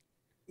die.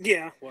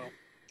 Yeah, well.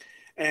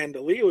 And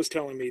Leah was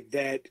telling me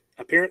that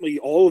apparently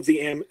all of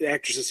the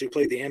actresses who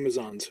played the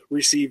Amazons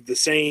received the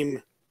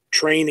same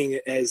training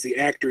as the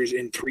actors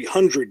in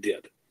 300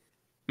 did.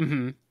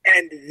 Mm-hmm.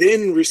 And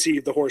then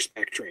received the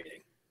horseback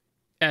training.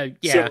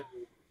 Yeah. So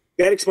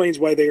that explains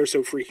why they are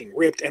so freaking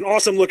ripped and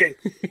awesome looking.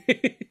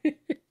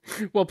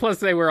 Well, plus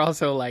they were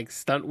also like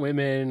stunt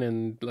women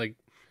and like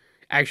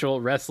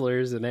actual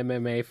wrestlers and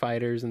MMA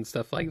fighters and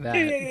stuff like that.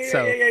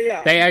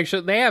 Yeah. They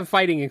have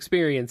fighting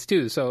experience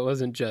too, so it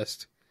wasn't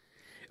just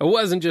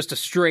a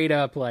straight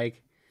up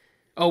like,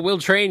 oh, we'll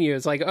train you.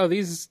 It's like, oh,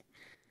 these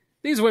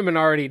women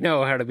already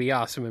know how to be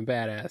awesome and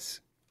badass.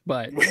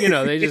 But, you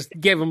know, they just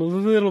gave them a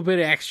little bit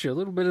extra, a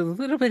little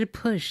bit of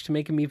push to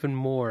make them even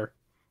more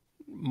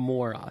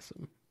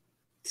awesome.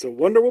 So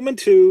Wonder Woman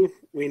 2,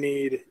 we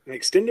need an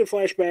extended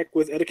flashback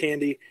with Etta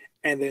Candy,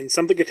 and then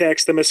something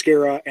attacks the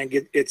mascara and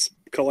get its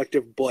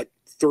collective butt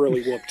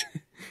thoroughly whooped.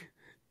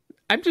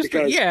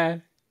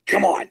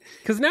 Come on.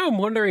 Because now I'm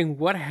wondering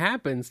what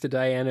happens to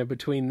Diana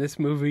between this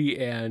movie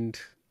and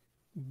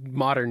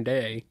modern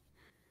day.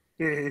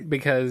 Mm-hmm.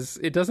 Because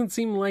it doesn't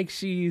seem like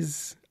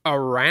she's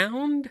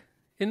around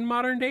in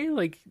modern day.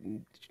 Like,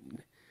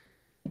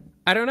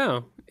 I don't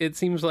know. It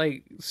seems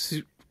like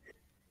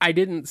I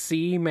didn't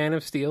see Man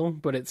of Steel,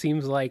 but it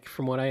seems like,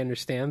 from what I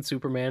understand,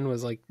 Superman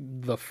was like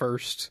the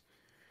first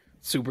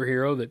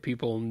superhero that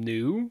people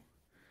knew.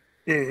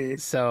 Mm-hmm.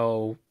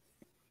 So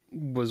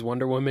was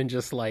Wonder Woman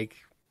just like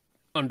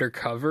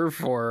undercover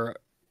for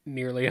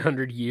nearly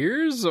 100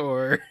 years,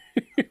 or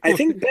I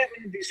think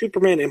Batman v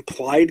Superman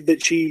implied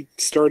that she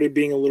started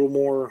being a little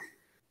more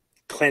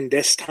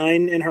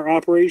clandestine in her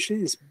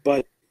operations,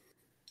 but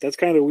that's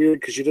kind of weird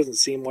because she doesn't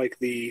seem like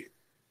the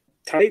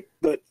type.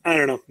 But I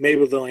don't know,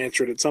 maybe they'll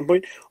answer it at some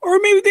point, or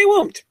maybe they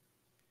won't.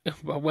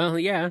 Well,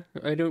 yeah,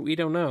 we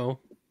don't know.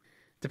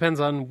 Depends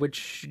on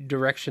which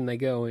direction they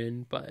go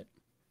in, but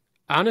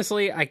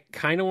honestly, I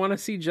kind of want to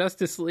see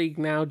Justice League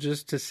now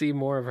just to see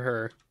more of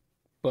her.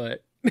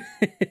 But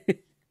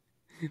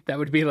that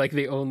would be like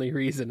the only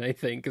reason, I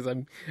think, because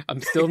I'm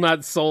still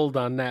not sold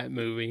on that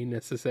movie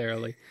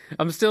necessarily.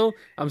 I'm still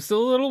a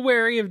little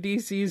wary of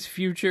DC's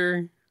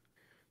future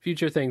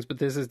things, but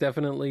this has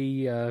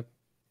definitely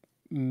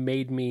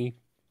made me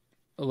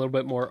a little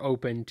bit more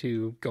open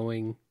to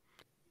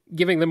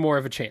giving them more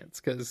of a chance.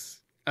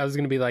 Because I was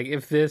going to be like,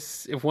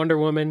 if Wonder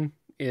Woman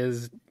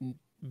is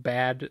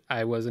bad,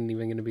 I was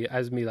going to be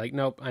like,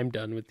 nope, I'm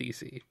done with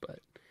DC.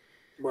 But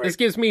right. This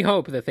gives me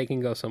hope that they can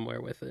go somewhere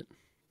with it.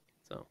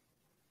 So,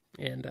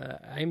 and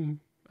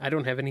I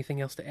don't have anything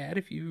else to add.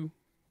 I think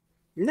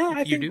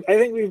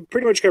we've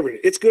pretty much covered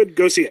it. It's good.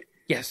 Go see it.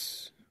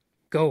 Yes,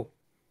 go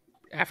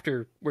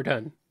after we're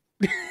done,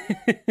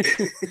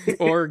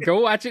 or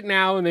go watch it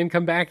now and then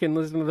come back and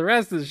listen to the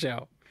rest of the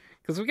show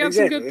because we got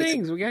some good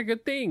things. We got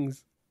good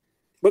things.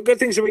 What good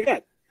things do we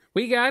got?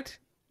 We got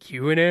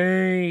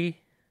Q&A.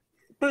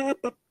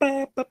 That's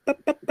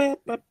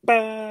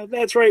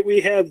right. We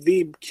have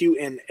the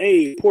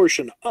Q&A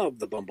portion of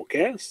the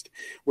BumbleKast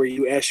where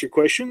you ask your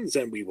questions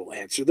and we will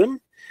answer them.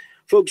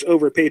 Folks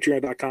over at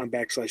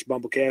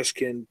patreon.com/BumbleKast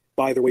can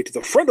buy their way to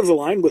the front of the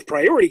line with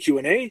priority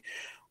Q&A,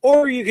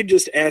 or you can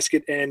just ask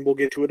it and we'll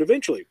get to it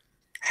eventually.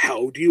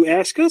 How do you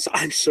ask us?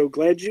 I'm so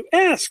glad you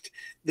asked.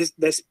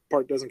 This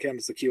part doesn't count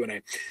as the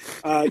Q&A.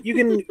 You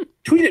can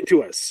tweet it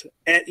to us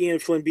at Ian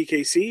Flynn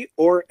BKC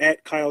or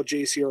at Kyle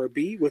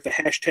JCRB with the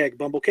hashtag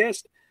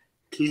BumbleKast.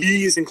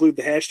 Please include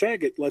the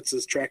hashtag. It lets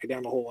us track it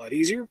down a whole lot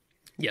easier.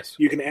 Yes.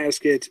 You can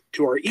ask it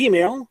to our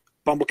email,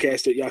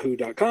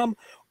 bumblecast@yahoo.com,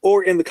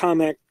 or in the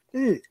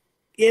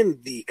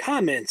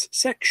comments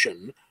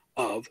section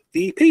of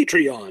the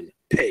Patreon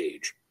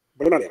page.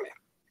 Blah, blah, blah, blah.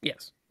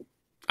 Yes.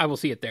 I will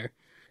see it there.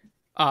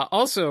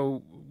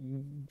 Also,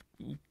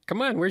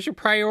 come on, where's your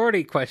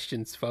priority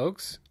questions,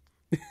 folks?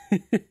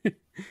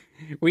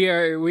 we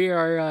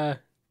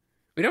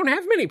don't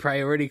have many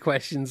priority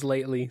questions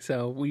lately,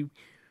 so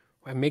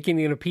I'm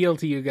making an appeal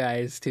to you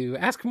guys to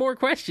ask more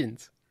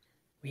questions.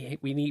 We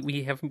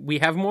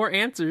have more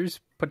answers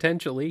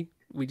potentially.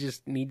 We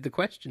just need the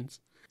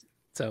questions.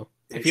 So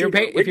if you're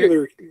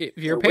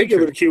a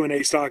regular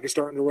Q&A stock is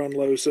starting to run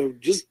low, so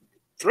just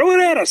throw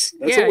it at us.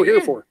 That's what we're here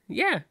for.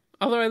 Yeah.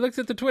 Although I looked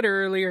at the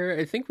Twitter earlier,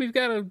 I think we've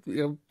got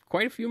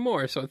quite a few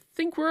more, so I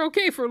think we're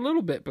okay for a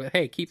little bit. But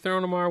hey, keep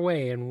throwing them our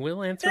way, and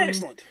we'll answer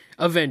them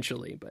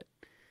eventually. But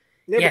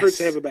never hurts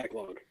to have a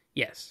backlog.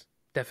 Yes,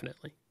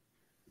 definitely.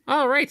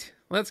 All right,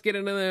 let's get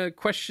into the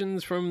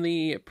questions from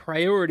the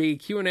priority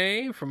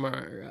Q&A from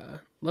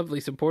our lovely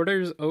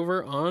supporters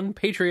over on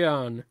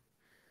Patreon.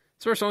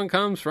 This first one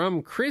comes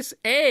from Chris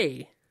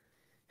A.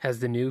 Has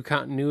the new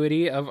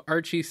continuity of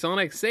Archie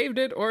Sonic saved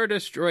it or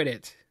destroyed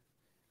it?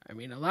 I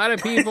mean, a lot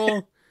of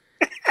people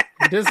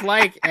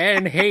dislike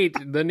and hate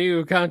the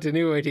new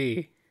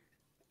continuity.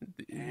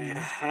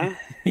 Uh-huh.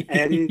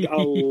 And a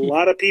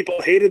lot of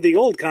people hated the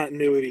old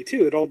continuity,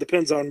 too. It all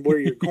depends on where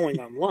you're going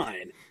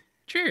online.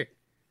 Sure.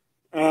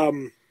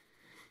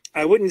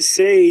 I wouldn't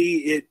say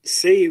it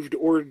saved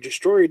or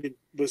destroyed. It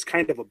was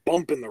kind of a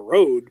bump in the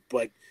road,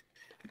 but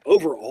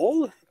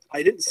overall,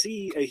 I didn't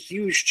see a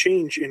huge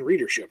change in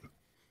readership.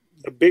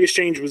 The biggest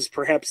change was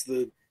perhaps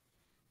the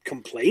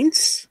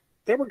complaints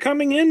that were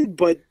coming in,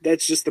 but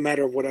that's just a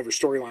matter of whatever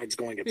storyline's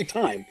going at the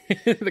time.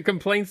 The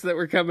complaints that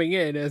were coming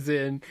in, as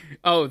in,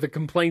 the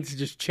complaints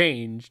just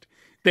changed.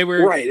 They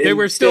were right. They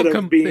were still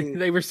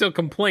they were still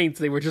complaints.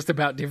 They were just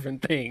about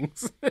different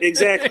things.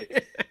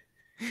 Exactly.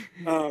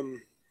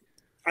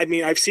 I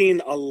mean, I've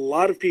seen a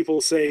lot of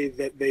people say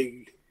that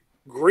they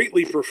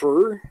greatly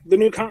prefer the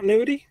new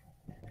continuity.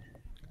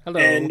 Hello.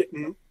 And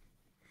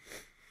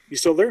you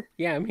still there?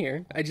 Yeah, I'm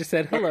here. I just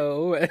said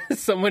hello as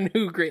someone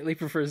who greatly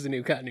prefers the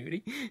new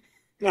continuity.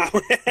 No.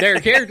 There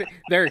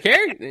are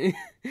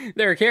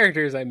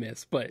characters I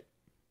miss, but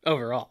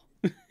overall.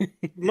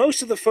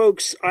 Most of the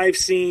folks I've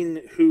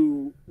seen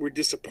who were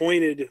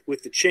disappointed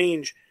with the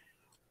change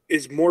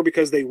is more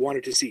because they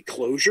wanted to see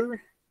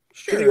closure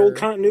to the old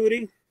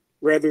continuity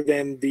rather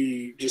than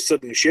the just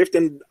sudden shift,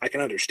 and I can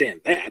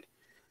understand that.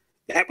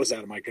 That was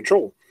out of my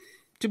control.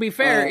 To be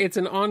fair, it's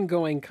an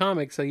ongoing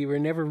comic, so you were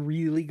never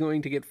really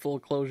going to get full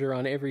closure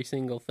on every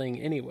single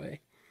thing anyway.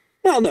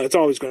 Well, no, it's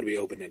always going to be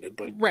open-ended,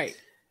 but right.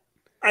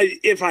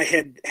 If I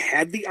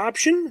had the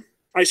option,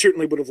 I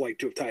certainly would have liked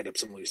to have tied up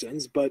some loose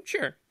ends, but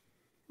sure.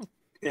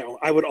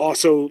 I would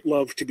also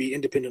love to be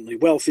independently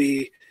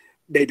wealthy,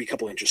 maybe a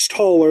couple inches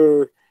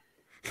taller,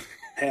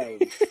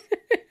 have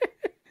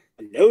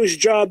a nose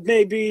job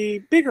maybe,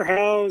 bigger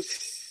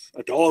house,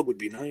 a dog would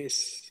be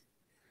nice.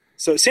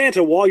 So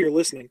Santa, while you're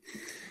listening,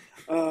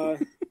 but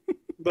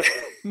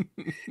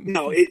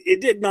no,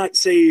 it did not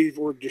save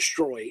or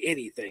destroy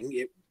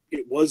anything.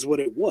 It was what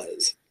it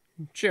was.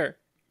 Sure.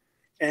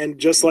 And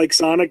just like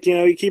Sonic,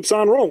 he keeps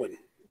on rolling.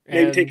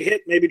 Maybe take a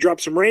hit, maybe drop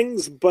some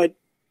rings, but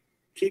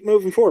keep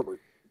moving forward.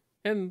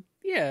 And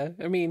yeah,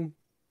 I mean,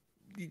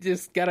 you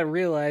just gotta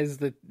realize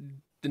that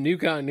the new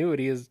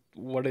continuity is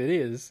what it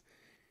is.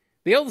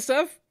 The old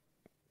stuff,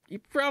 you're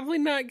probably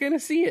not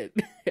gonna see it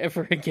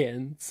ever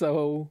again.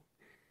 So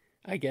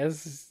I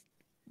guess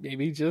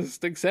maybe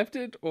just accept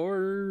it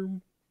or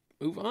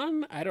move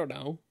on. I don't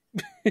know.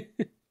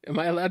 Am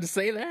I allowed to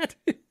say that?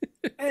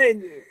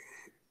 And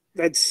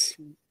that's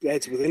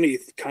with any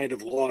kind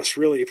of loss,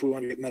 really, if we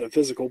want to get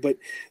metaphysical. But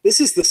this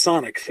is the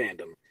Sonic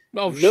fandom.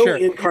 Oh, no sure.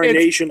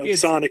 incarnation of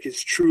Sonic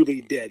is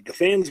truly dead. The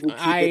fans will keep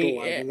it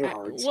alive in their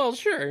hearts. Well,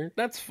 sure,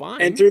 that's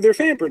fine. And through their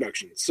fan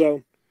productions.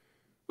 So,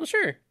 well,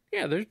 sure.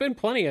 Yeah, there's been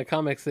plenty of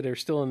comics that are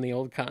still in the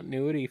old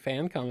continuity,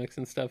 fan comics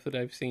and stuff that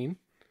I've seen,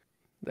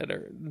 that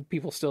are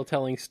people still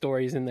telling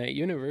stories in that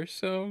universe.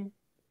 So,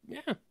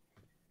 yeah,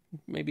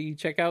 maybe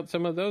check out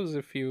some of those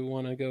if you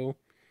want to go.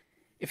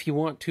 If you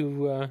want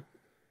to,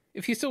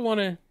 if you still want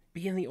to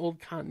be in the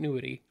old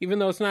continuity, even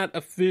though it's not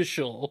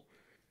official,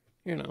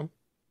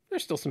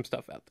 there's still some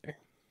stuff out there.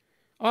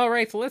 All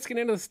right, so let's get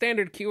into the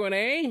standard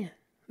Q&A.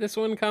 This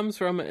one comes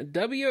from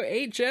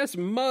WHS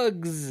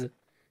Muggs.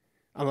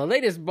 On the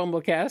latest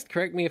BumbleKast,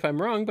 correct me if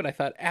I'm wrong, but I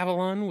thought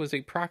Avalon was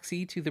a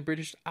proxy to the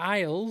British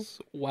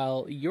Isles,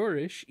 while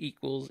Yorish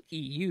equals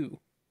EU.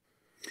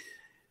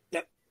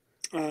 Yep.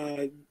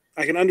 I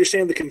can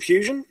understand the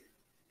confusion,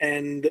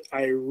 and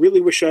I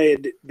really wish I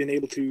had been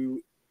able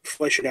to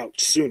flesh it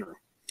out sooner.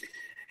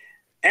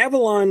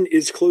 Avalon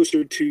is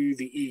closer to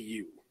the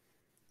EU.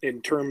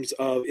 in terms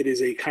of it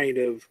is a kind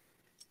of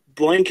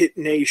blanket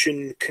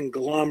nation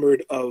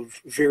conglomerate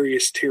of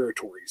various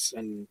territories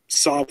and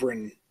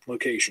sovereign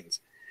locations.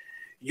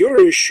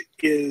 Yorish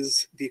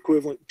is the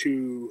equivalent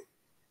to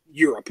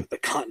Europe, the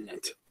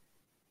continent.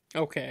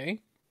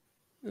 Okay.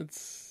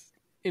 That's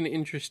an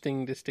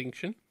interesting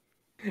distinction.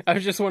 I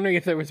was just wondering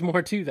if there was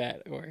more to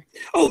that, or...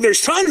 Oh,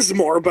 there's tons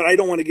more, but I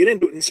don't want to get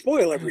into it and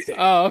spoil everything.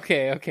 Oh,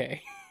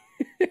 okay.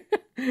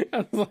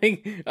 I was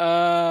like,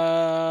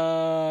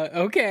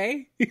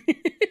 okay.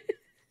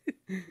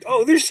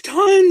 Oh, there's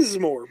tons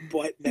more,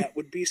 but that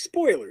would be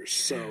spoilers,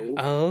 so...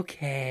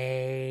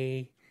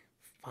 Okay.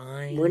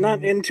 Fine. We're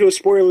not into a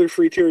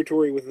spoiler-free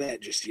territory with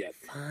that just yet.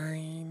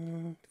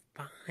 Fine.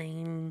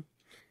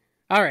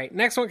 All right,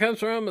 next one comes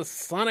from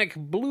Sonic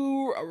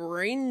Blue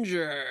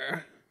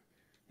Ranger.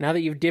 Now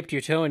that you've dipped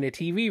your toe into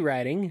TV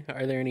writing,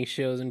 are there any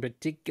shows in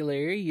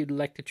particular you'd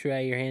like to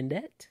try your hand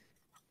at?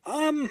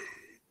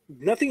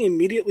 Nothing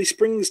immediately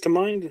springs to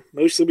mind,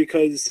 mostly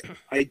because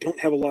I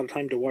don't have a lot of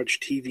time to watch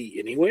TV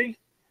anyway.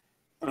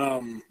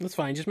 That's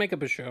fine, just make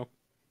up a show.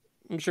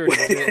 I'm sure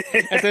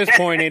at this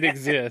point it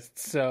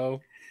exists,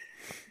 so...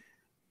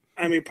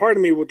 I mean, part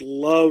of me would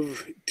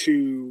love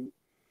to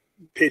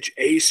pitch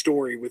a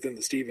story within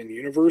the Steven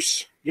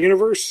universe,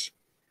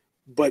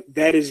 but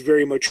that is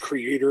very much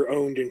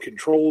creator-owned and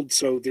controlled,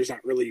 so there's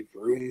not really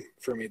room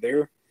for me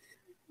there.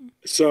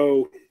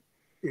 So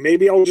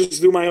maybe I'll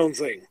just do my own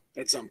thing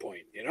at some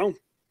point,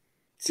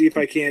 See if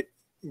I can't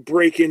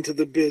break into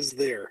the biz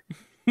there.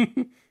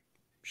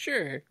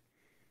 Sure.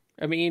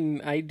 I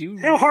mean, I do...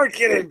 How hard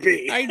can it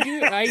be? I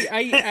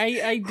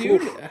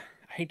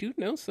do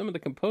know some of the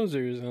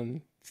composers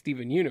on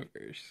Steven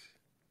Universe.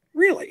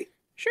 Really?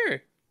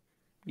 Sure.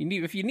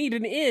 If you need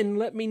an in,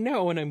 let me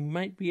know, and I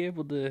might be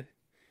able to...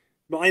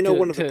 Well, I know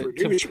one of the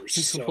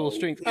producers, to pull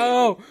strings.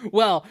 Oh,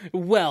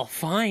 well,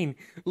 fine.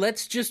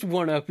 Let's just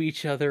one-up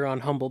each other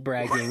on humble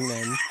bragging,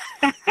 then.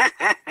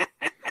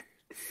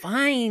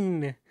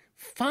 Fine.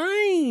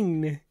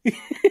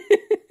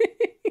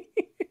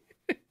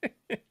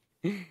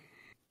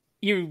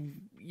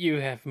 You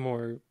have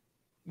more...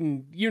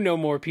 You know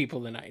more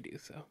people than I do,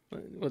 so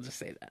we'll just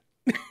say that.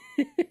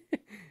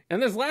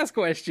 And this last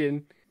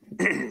question...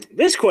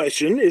 This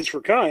question is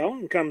for Kyle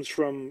and comes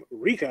from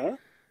Rika.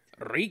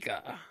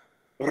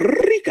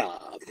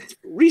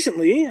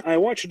 Recently, I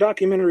watched a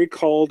documentary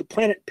called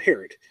Planet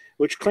Parrot,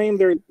 which claimed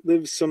there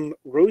live some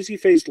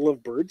rosy-faced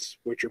lovebirds,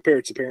 which are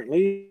parrots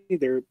apparently.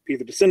 They're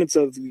either descendants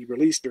of the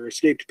released or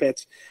escaped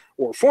pets,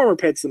 or former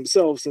pets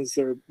themselves, since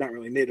they're not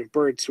really native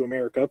birds to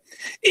America,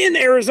 in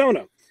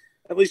Arizona,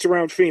 at least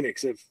around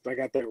Phoenix, if I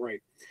got that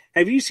right.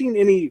 Have you seen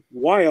any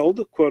wild,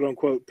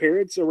 quote-unquote,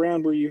 parrots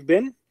around where you've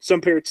been? Some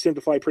parrots tend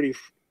to fly pretty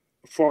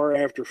far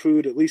after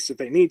food, at least if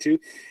they need to.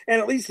 And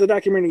at least the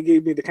documentary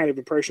gave me the kind of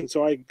impression,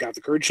 so I got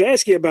the courage to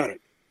ask you about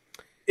it.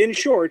 In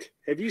short,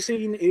 have you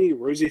seen any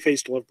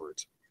rosy-faced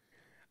lovebirds?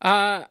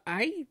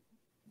 I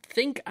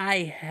think I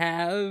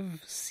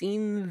have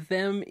seen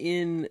them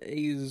in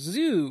a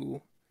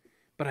zoo,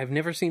 but I've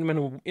never seen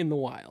them in the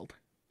wild.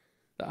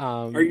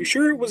 Are you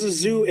sure it was a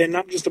zoo and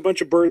not just a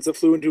bunch of birds that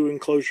flew into an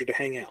enclosure to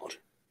hang out?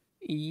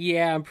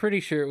 Yeah, I'm pretty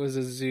sure it was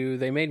a zoo.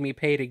 They made me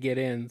pay to get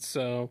in,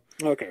 so...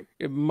 Okay.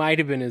 It might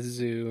have been a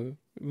zoo.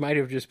 It might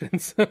have just been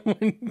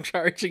someone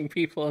charging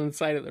people on the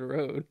side of the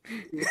road.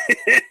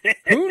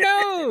 Who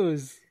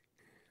knows?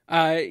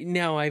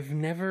 No, I've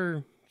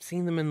never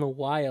seen them in the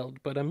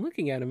wild, but I'm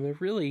looking at them. They're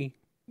really,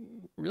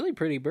 really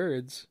pretty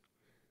birds.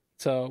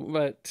 So,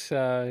 but,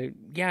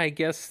 yeah, I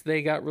guess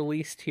they got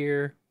released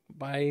here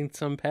by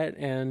some pet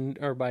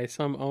or by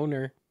some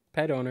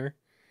pet owner,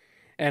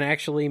 and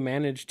actually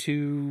managed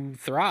to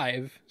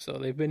thrive. So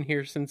they've been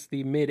here since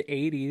the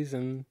mid-'80s,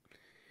 and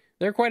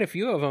there are quite a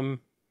few of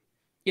them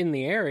in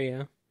the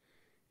area.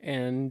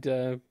 And,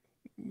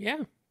 yeah,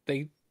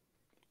 they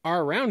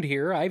are around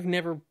here. I've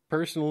never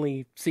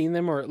personally seen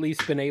them, or at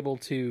least been able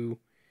to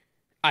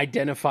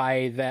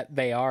identify that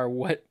they are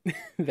what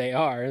they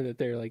are, that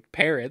they're like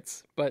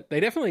parrots, but they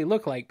definitely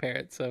look like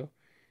parrots, so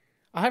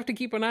I'll have to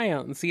keep an eye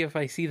out and see if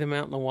I see them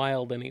out in the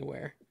wild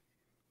anywhere.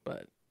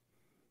 But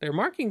their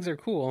markings are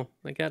cool.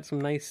 They got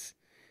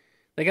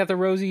the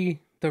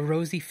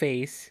rosy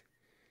face.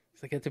 So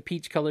they got the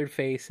peach colored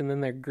face, and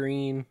then they're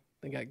green.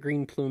 They got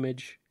green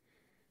plumage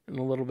and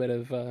a little bit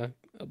of a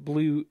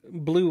blue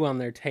on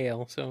their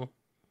tail. So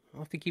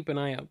I'll have to keep an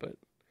eye out, but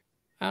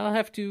I'll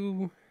have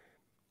to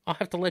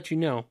let you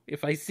know.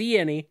 If I see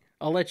any,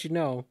 I'll let you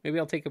know. Maybe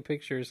I'll take a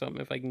picture or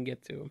something if I can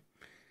get to them.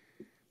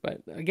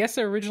 But I guess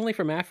they're originally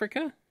from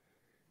Africa,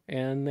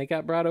 and they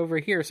got brought over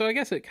here. So I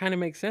guess it kind of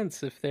makes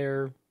sense if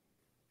they're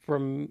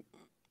from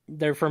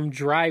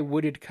dry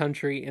wooded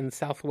country in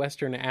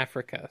southwestern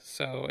Africa.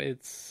 So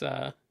it's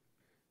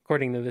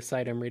according to this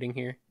site I'm reading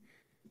here.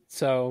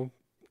 So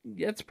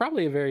it's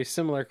probably a very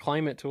similar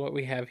climate to what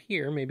we have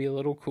here, maybe a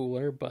little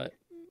cooler, but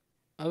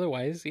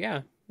otherwise,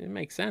 yeah, it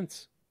makes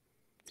sense.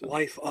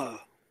 Life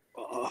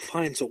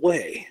finds a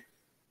way.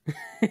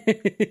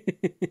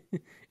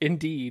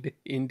 Indeed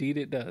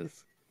it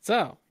does.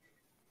 So,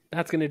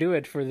 that's going to do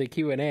it for the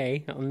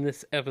Q&A on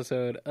this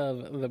episode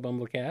of the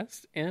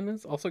BumbleKast, and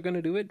it's also going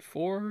to do it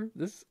for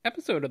this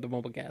episode of the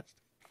BumbleKast.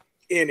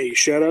 Any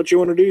shout-outs you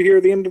want to do here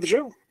at the end of the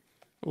show?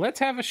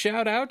 Let's have a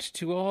shout-out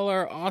to all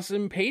our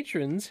awesome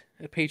patrons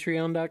at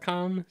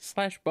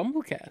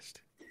patreon.com/BumbleKast.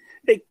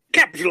 A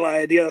capital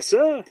idea,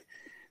 sir.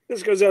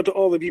 This goes out to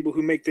all the people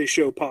who make this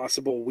show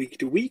possible week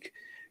to week.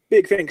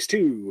 Big thanks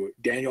to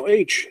Daniel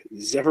H.,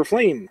 Zephyr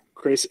Flame,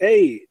 Chris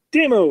A.,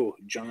 Demo,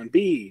 John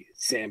B.,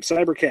 Sam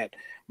Cybercat,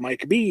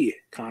 Mike B.,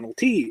 Connell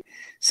T.,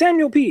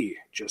 Samuel P.,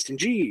 Justin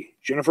G.,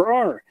 Jennifer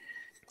R.,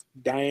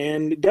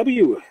 Diane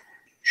W.,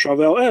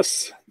 Chauvel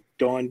S.,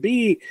 Dawn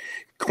B.,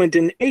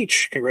 Clinton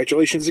H.,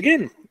 congratulations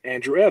again,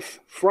 Andrew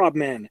F.,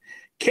 Frobman,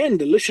 Ken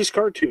Delicious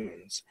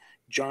Cartoons,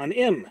 John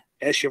M.,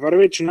 S.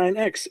 Yavarovich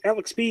 9X,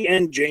 Alex B.,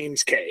 and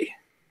James K.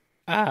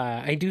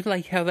 I do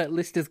like how that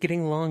list is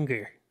getting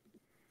longer.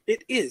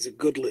 It is a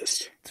good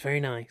list. It's very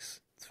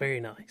nice. It's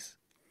very nice.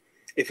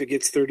 If it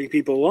gets 30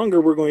 people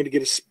longer, we're going to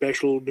get a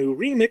special new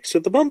remix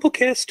of the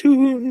BumbleKast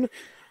tune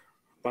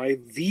by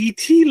the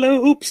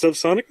T-Lopes of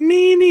Sonic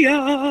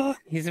Mania.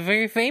 He's a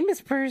very famous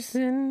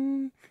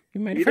person.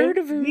 You might have heard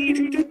of him. Need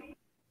you to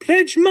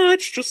pledge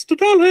much, just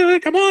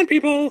 $1. Come on,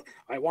 people.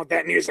 I want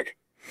that music.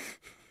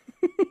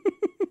 We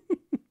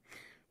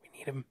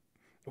need him.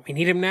 We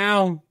need him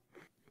now.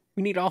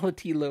 We need all the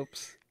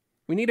T-Lopes.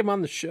 We need him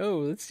on the show.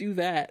 Let's do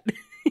that.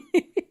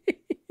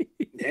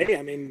 Hey,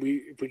 I mean,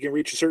 if we can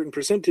reach a certain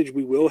percentage,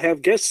 we will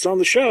have guests on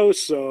the show,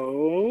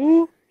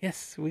 so...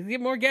 Yes, we get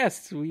more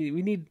guests. We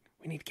need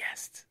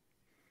guests.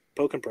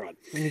 Poke and prod.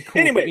 We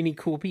need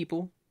cool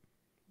people.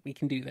 We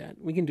can do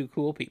that. We can do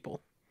cool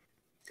people.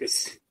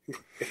 It'd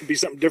be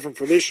something different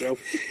for this show.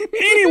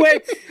 Anyway!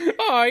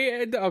 Oh,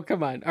 yeah. Oh,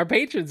 come on. Our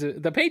patrons,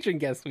 the patron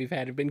guests we've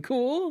had have been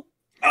cool.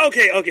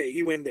 Okay,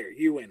 you win there.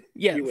 You win.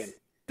 Yes. You win.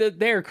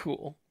 They're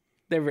cool.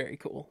 They're very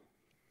cool.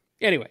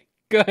 Anyway,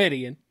 go ahead,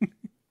 Ian.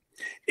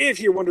 If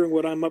you're wondering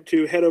what I'm up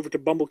to, head over to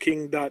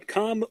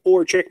BumbleKing.com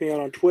or check me out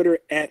on Twitter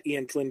at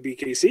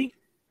IanFlynnBKC.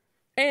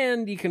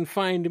 And you can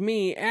find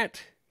me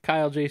at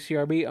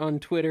KyleJCRB on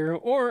Twitter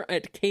or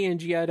at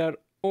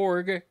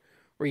KNGI.org,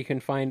 where you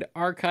can find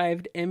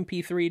archived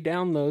MP3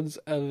 downloads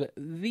of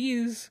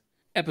these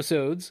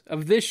episodes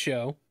of this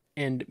show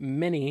and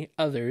many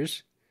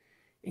others,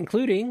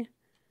 including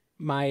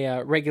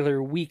my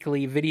regular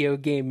weekly video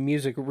game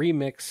music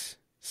remix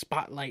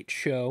spotlight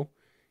show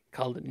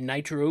called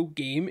Nitro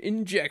Game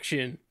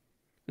Injection.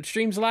 It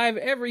streams live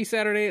every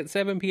Saturday at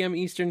 7 p.m.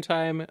 Eastern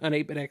Time on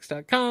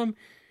 8bitx.com,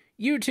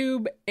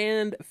 YouTube,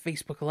 and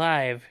Facebook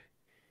Live.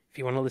 If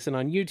you want to listen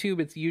on YouTube,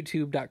 it's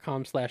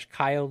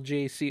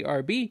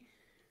youtube.com/KyleJCRB.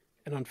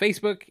 And on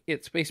Facebook,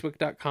 it's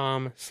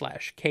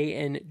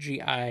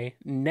facebook.com/KNGI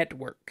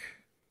Network.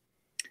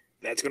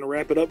 That's going to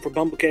wrap it up for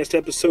BumbleKast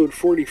episode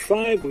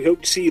 45. We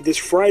hope to see you this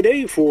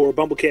Friday for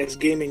BumbleKast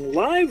Gaming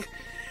Live.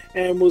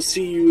 And we'll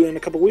see you in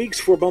a couple weeks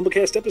for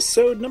BumbleKast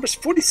episode number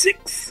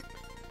 46.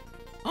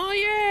 Oh,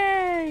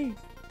 yay!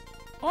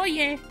 Oh,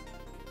 yeah!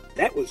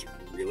 That was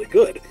really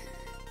good.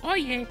 Oh,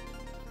 yeah!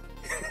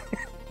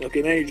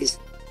 Okay, now you're just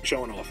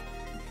showing off.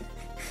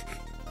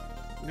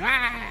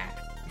 Ah!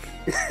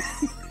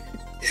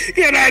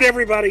 Good night,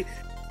 everybody!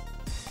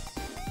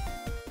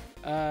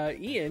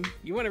 Ian,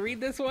 you want to read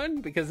this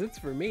one? Because it's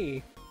for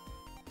me.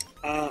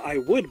 I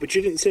would, but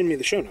you didn't send me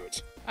the show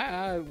notes.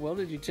 Well,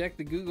 did you check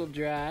the Google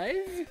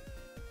Drive?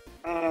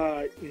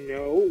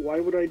 No. Why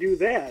would I do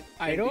that?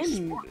 I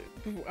don't...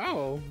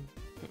 Oh,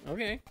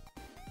 okay.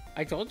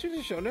 I told you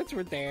the show notes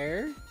were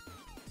there.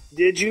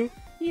 Did you?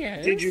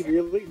 Yes. Did you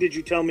really? Did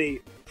you tell me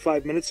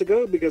 5 minutes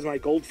ago? Because my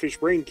goldfish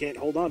brain can't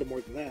hold on to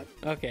more than that.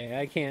 Okay,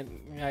 I can't...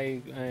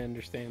 I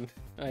understand.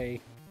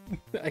 I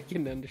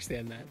can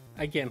understand that.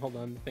 I can't hold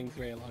on to things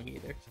very long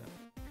either, so...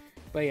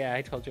 But yeah,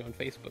 I told you on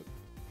Facebook.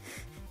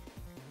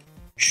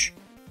 Shh.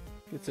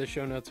 It says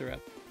show notes are up.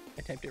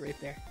 I typed it right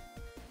there.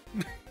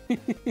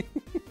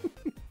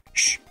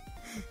 Shh.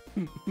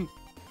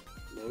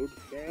 Load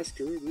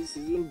faster. This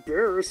is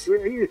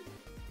embarrassing.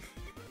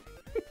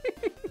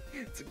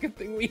 It's a good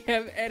thing we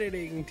have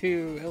editing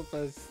to help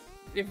us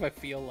if I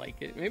feel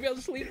like it. Maybe I'll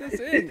just leave this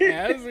in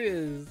as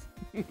is.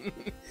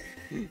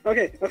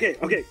 Okay.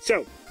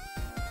 So.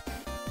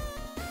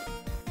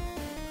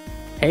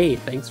 Hey,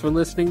 thanks for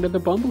listening to the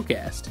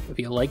BumbleKast. If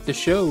you like the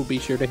show, be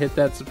sure to hit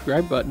that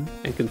subscribe button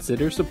and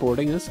consider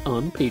supporting us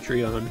on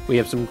Patreon. We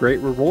have some great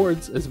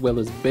rewards as well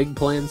as big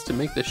plans to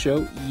make the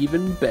show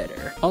even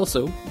better.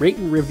 Also, rate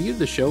and review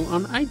the show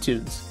on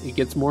iTunes. It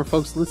gets more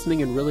folks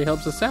listening and really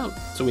helps us out,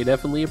 so we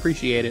definitely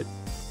appreciate it.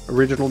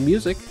 Original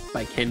music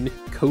by Ken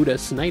Coda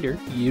Snyder,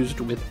 used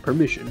with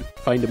permission.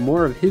 Find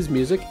more of his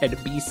music at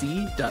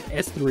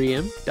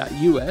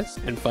bc.s3m.us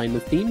and find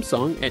the theme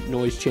song at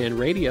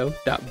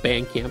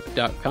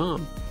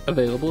noisechanradio.bandcamp.com.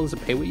 Available as a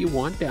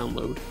pay-what-you-want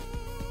download.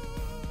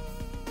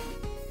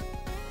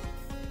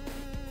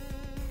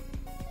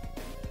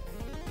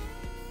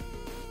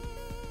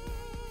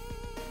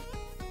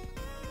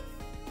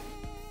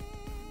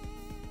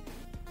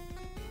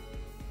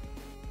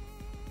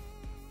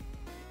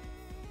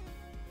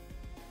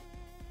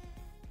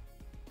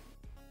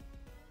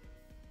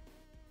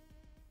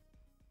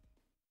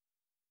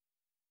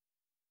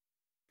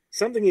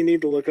 Something you need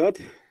to look up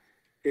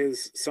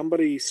is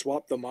somebody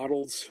swapped the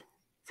models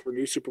for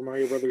New Super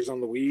Mario Brothers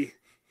on the Wii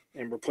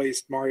and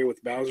replaced Mario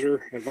with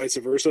Bowser and vice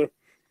versa.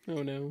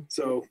 Oh no.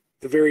 So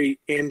the very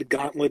end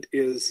gauntlet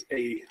is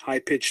a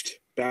high-pitched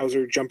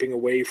Bowser jumping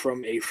away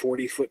from a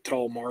 40-foot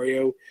tall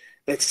Mario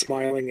that's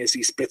smiling as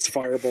he spits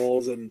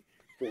fireballs and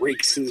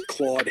rakes his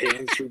clawed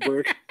hands through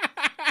brick.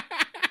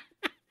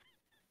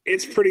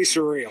 It's pretty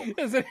surreal.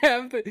 Does it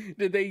have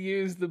did they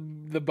use the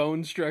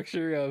bone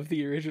structure of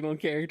the original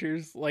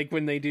characters, like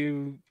when they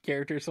do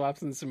character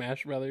swaps in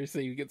Smash Brothers, so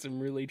you get some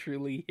really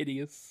truly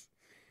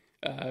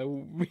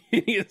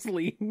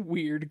hideously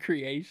weird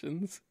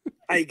creations?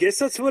 I guess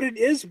that's what it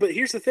is, but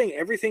here's the thing.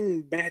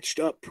 Everything matched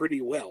up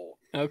pretty well.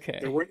 Okay.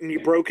 There weren't any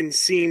broken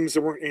seams,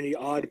 there weren't any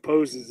odd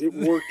poses. It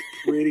worked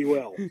pretty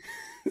well.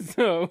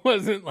 So it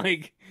wasn't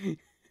like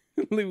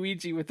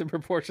Luigi with the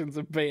proportions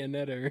of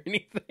Bayonetta or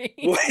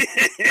anything.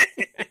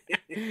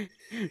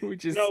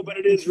 Which is, no, but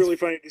it is really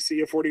funny to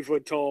see a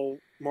 40-foot tall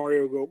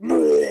Mario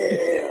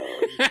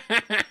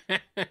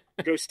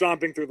go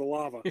stomping through the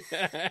lava.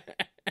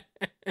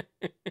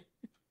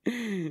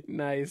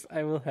 Nice.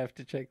 I will have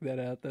to check that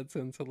out. That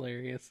sounds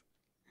hilarious.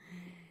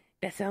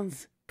 That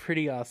sounds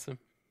pretty awesome.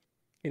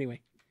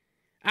 Anyway,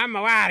 I'm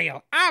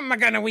Mario. I'm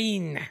gonna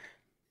win.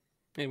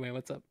 Anyway,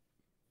 what's up?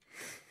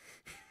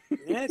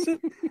 That's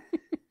it.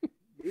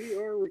 We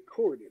are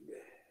recorded.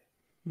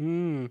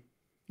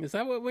 Is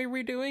that what we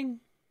were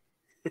doing?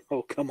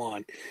 Oh, come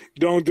on.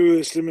 Don't do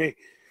this to me.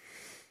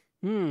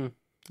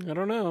 I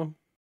don't know.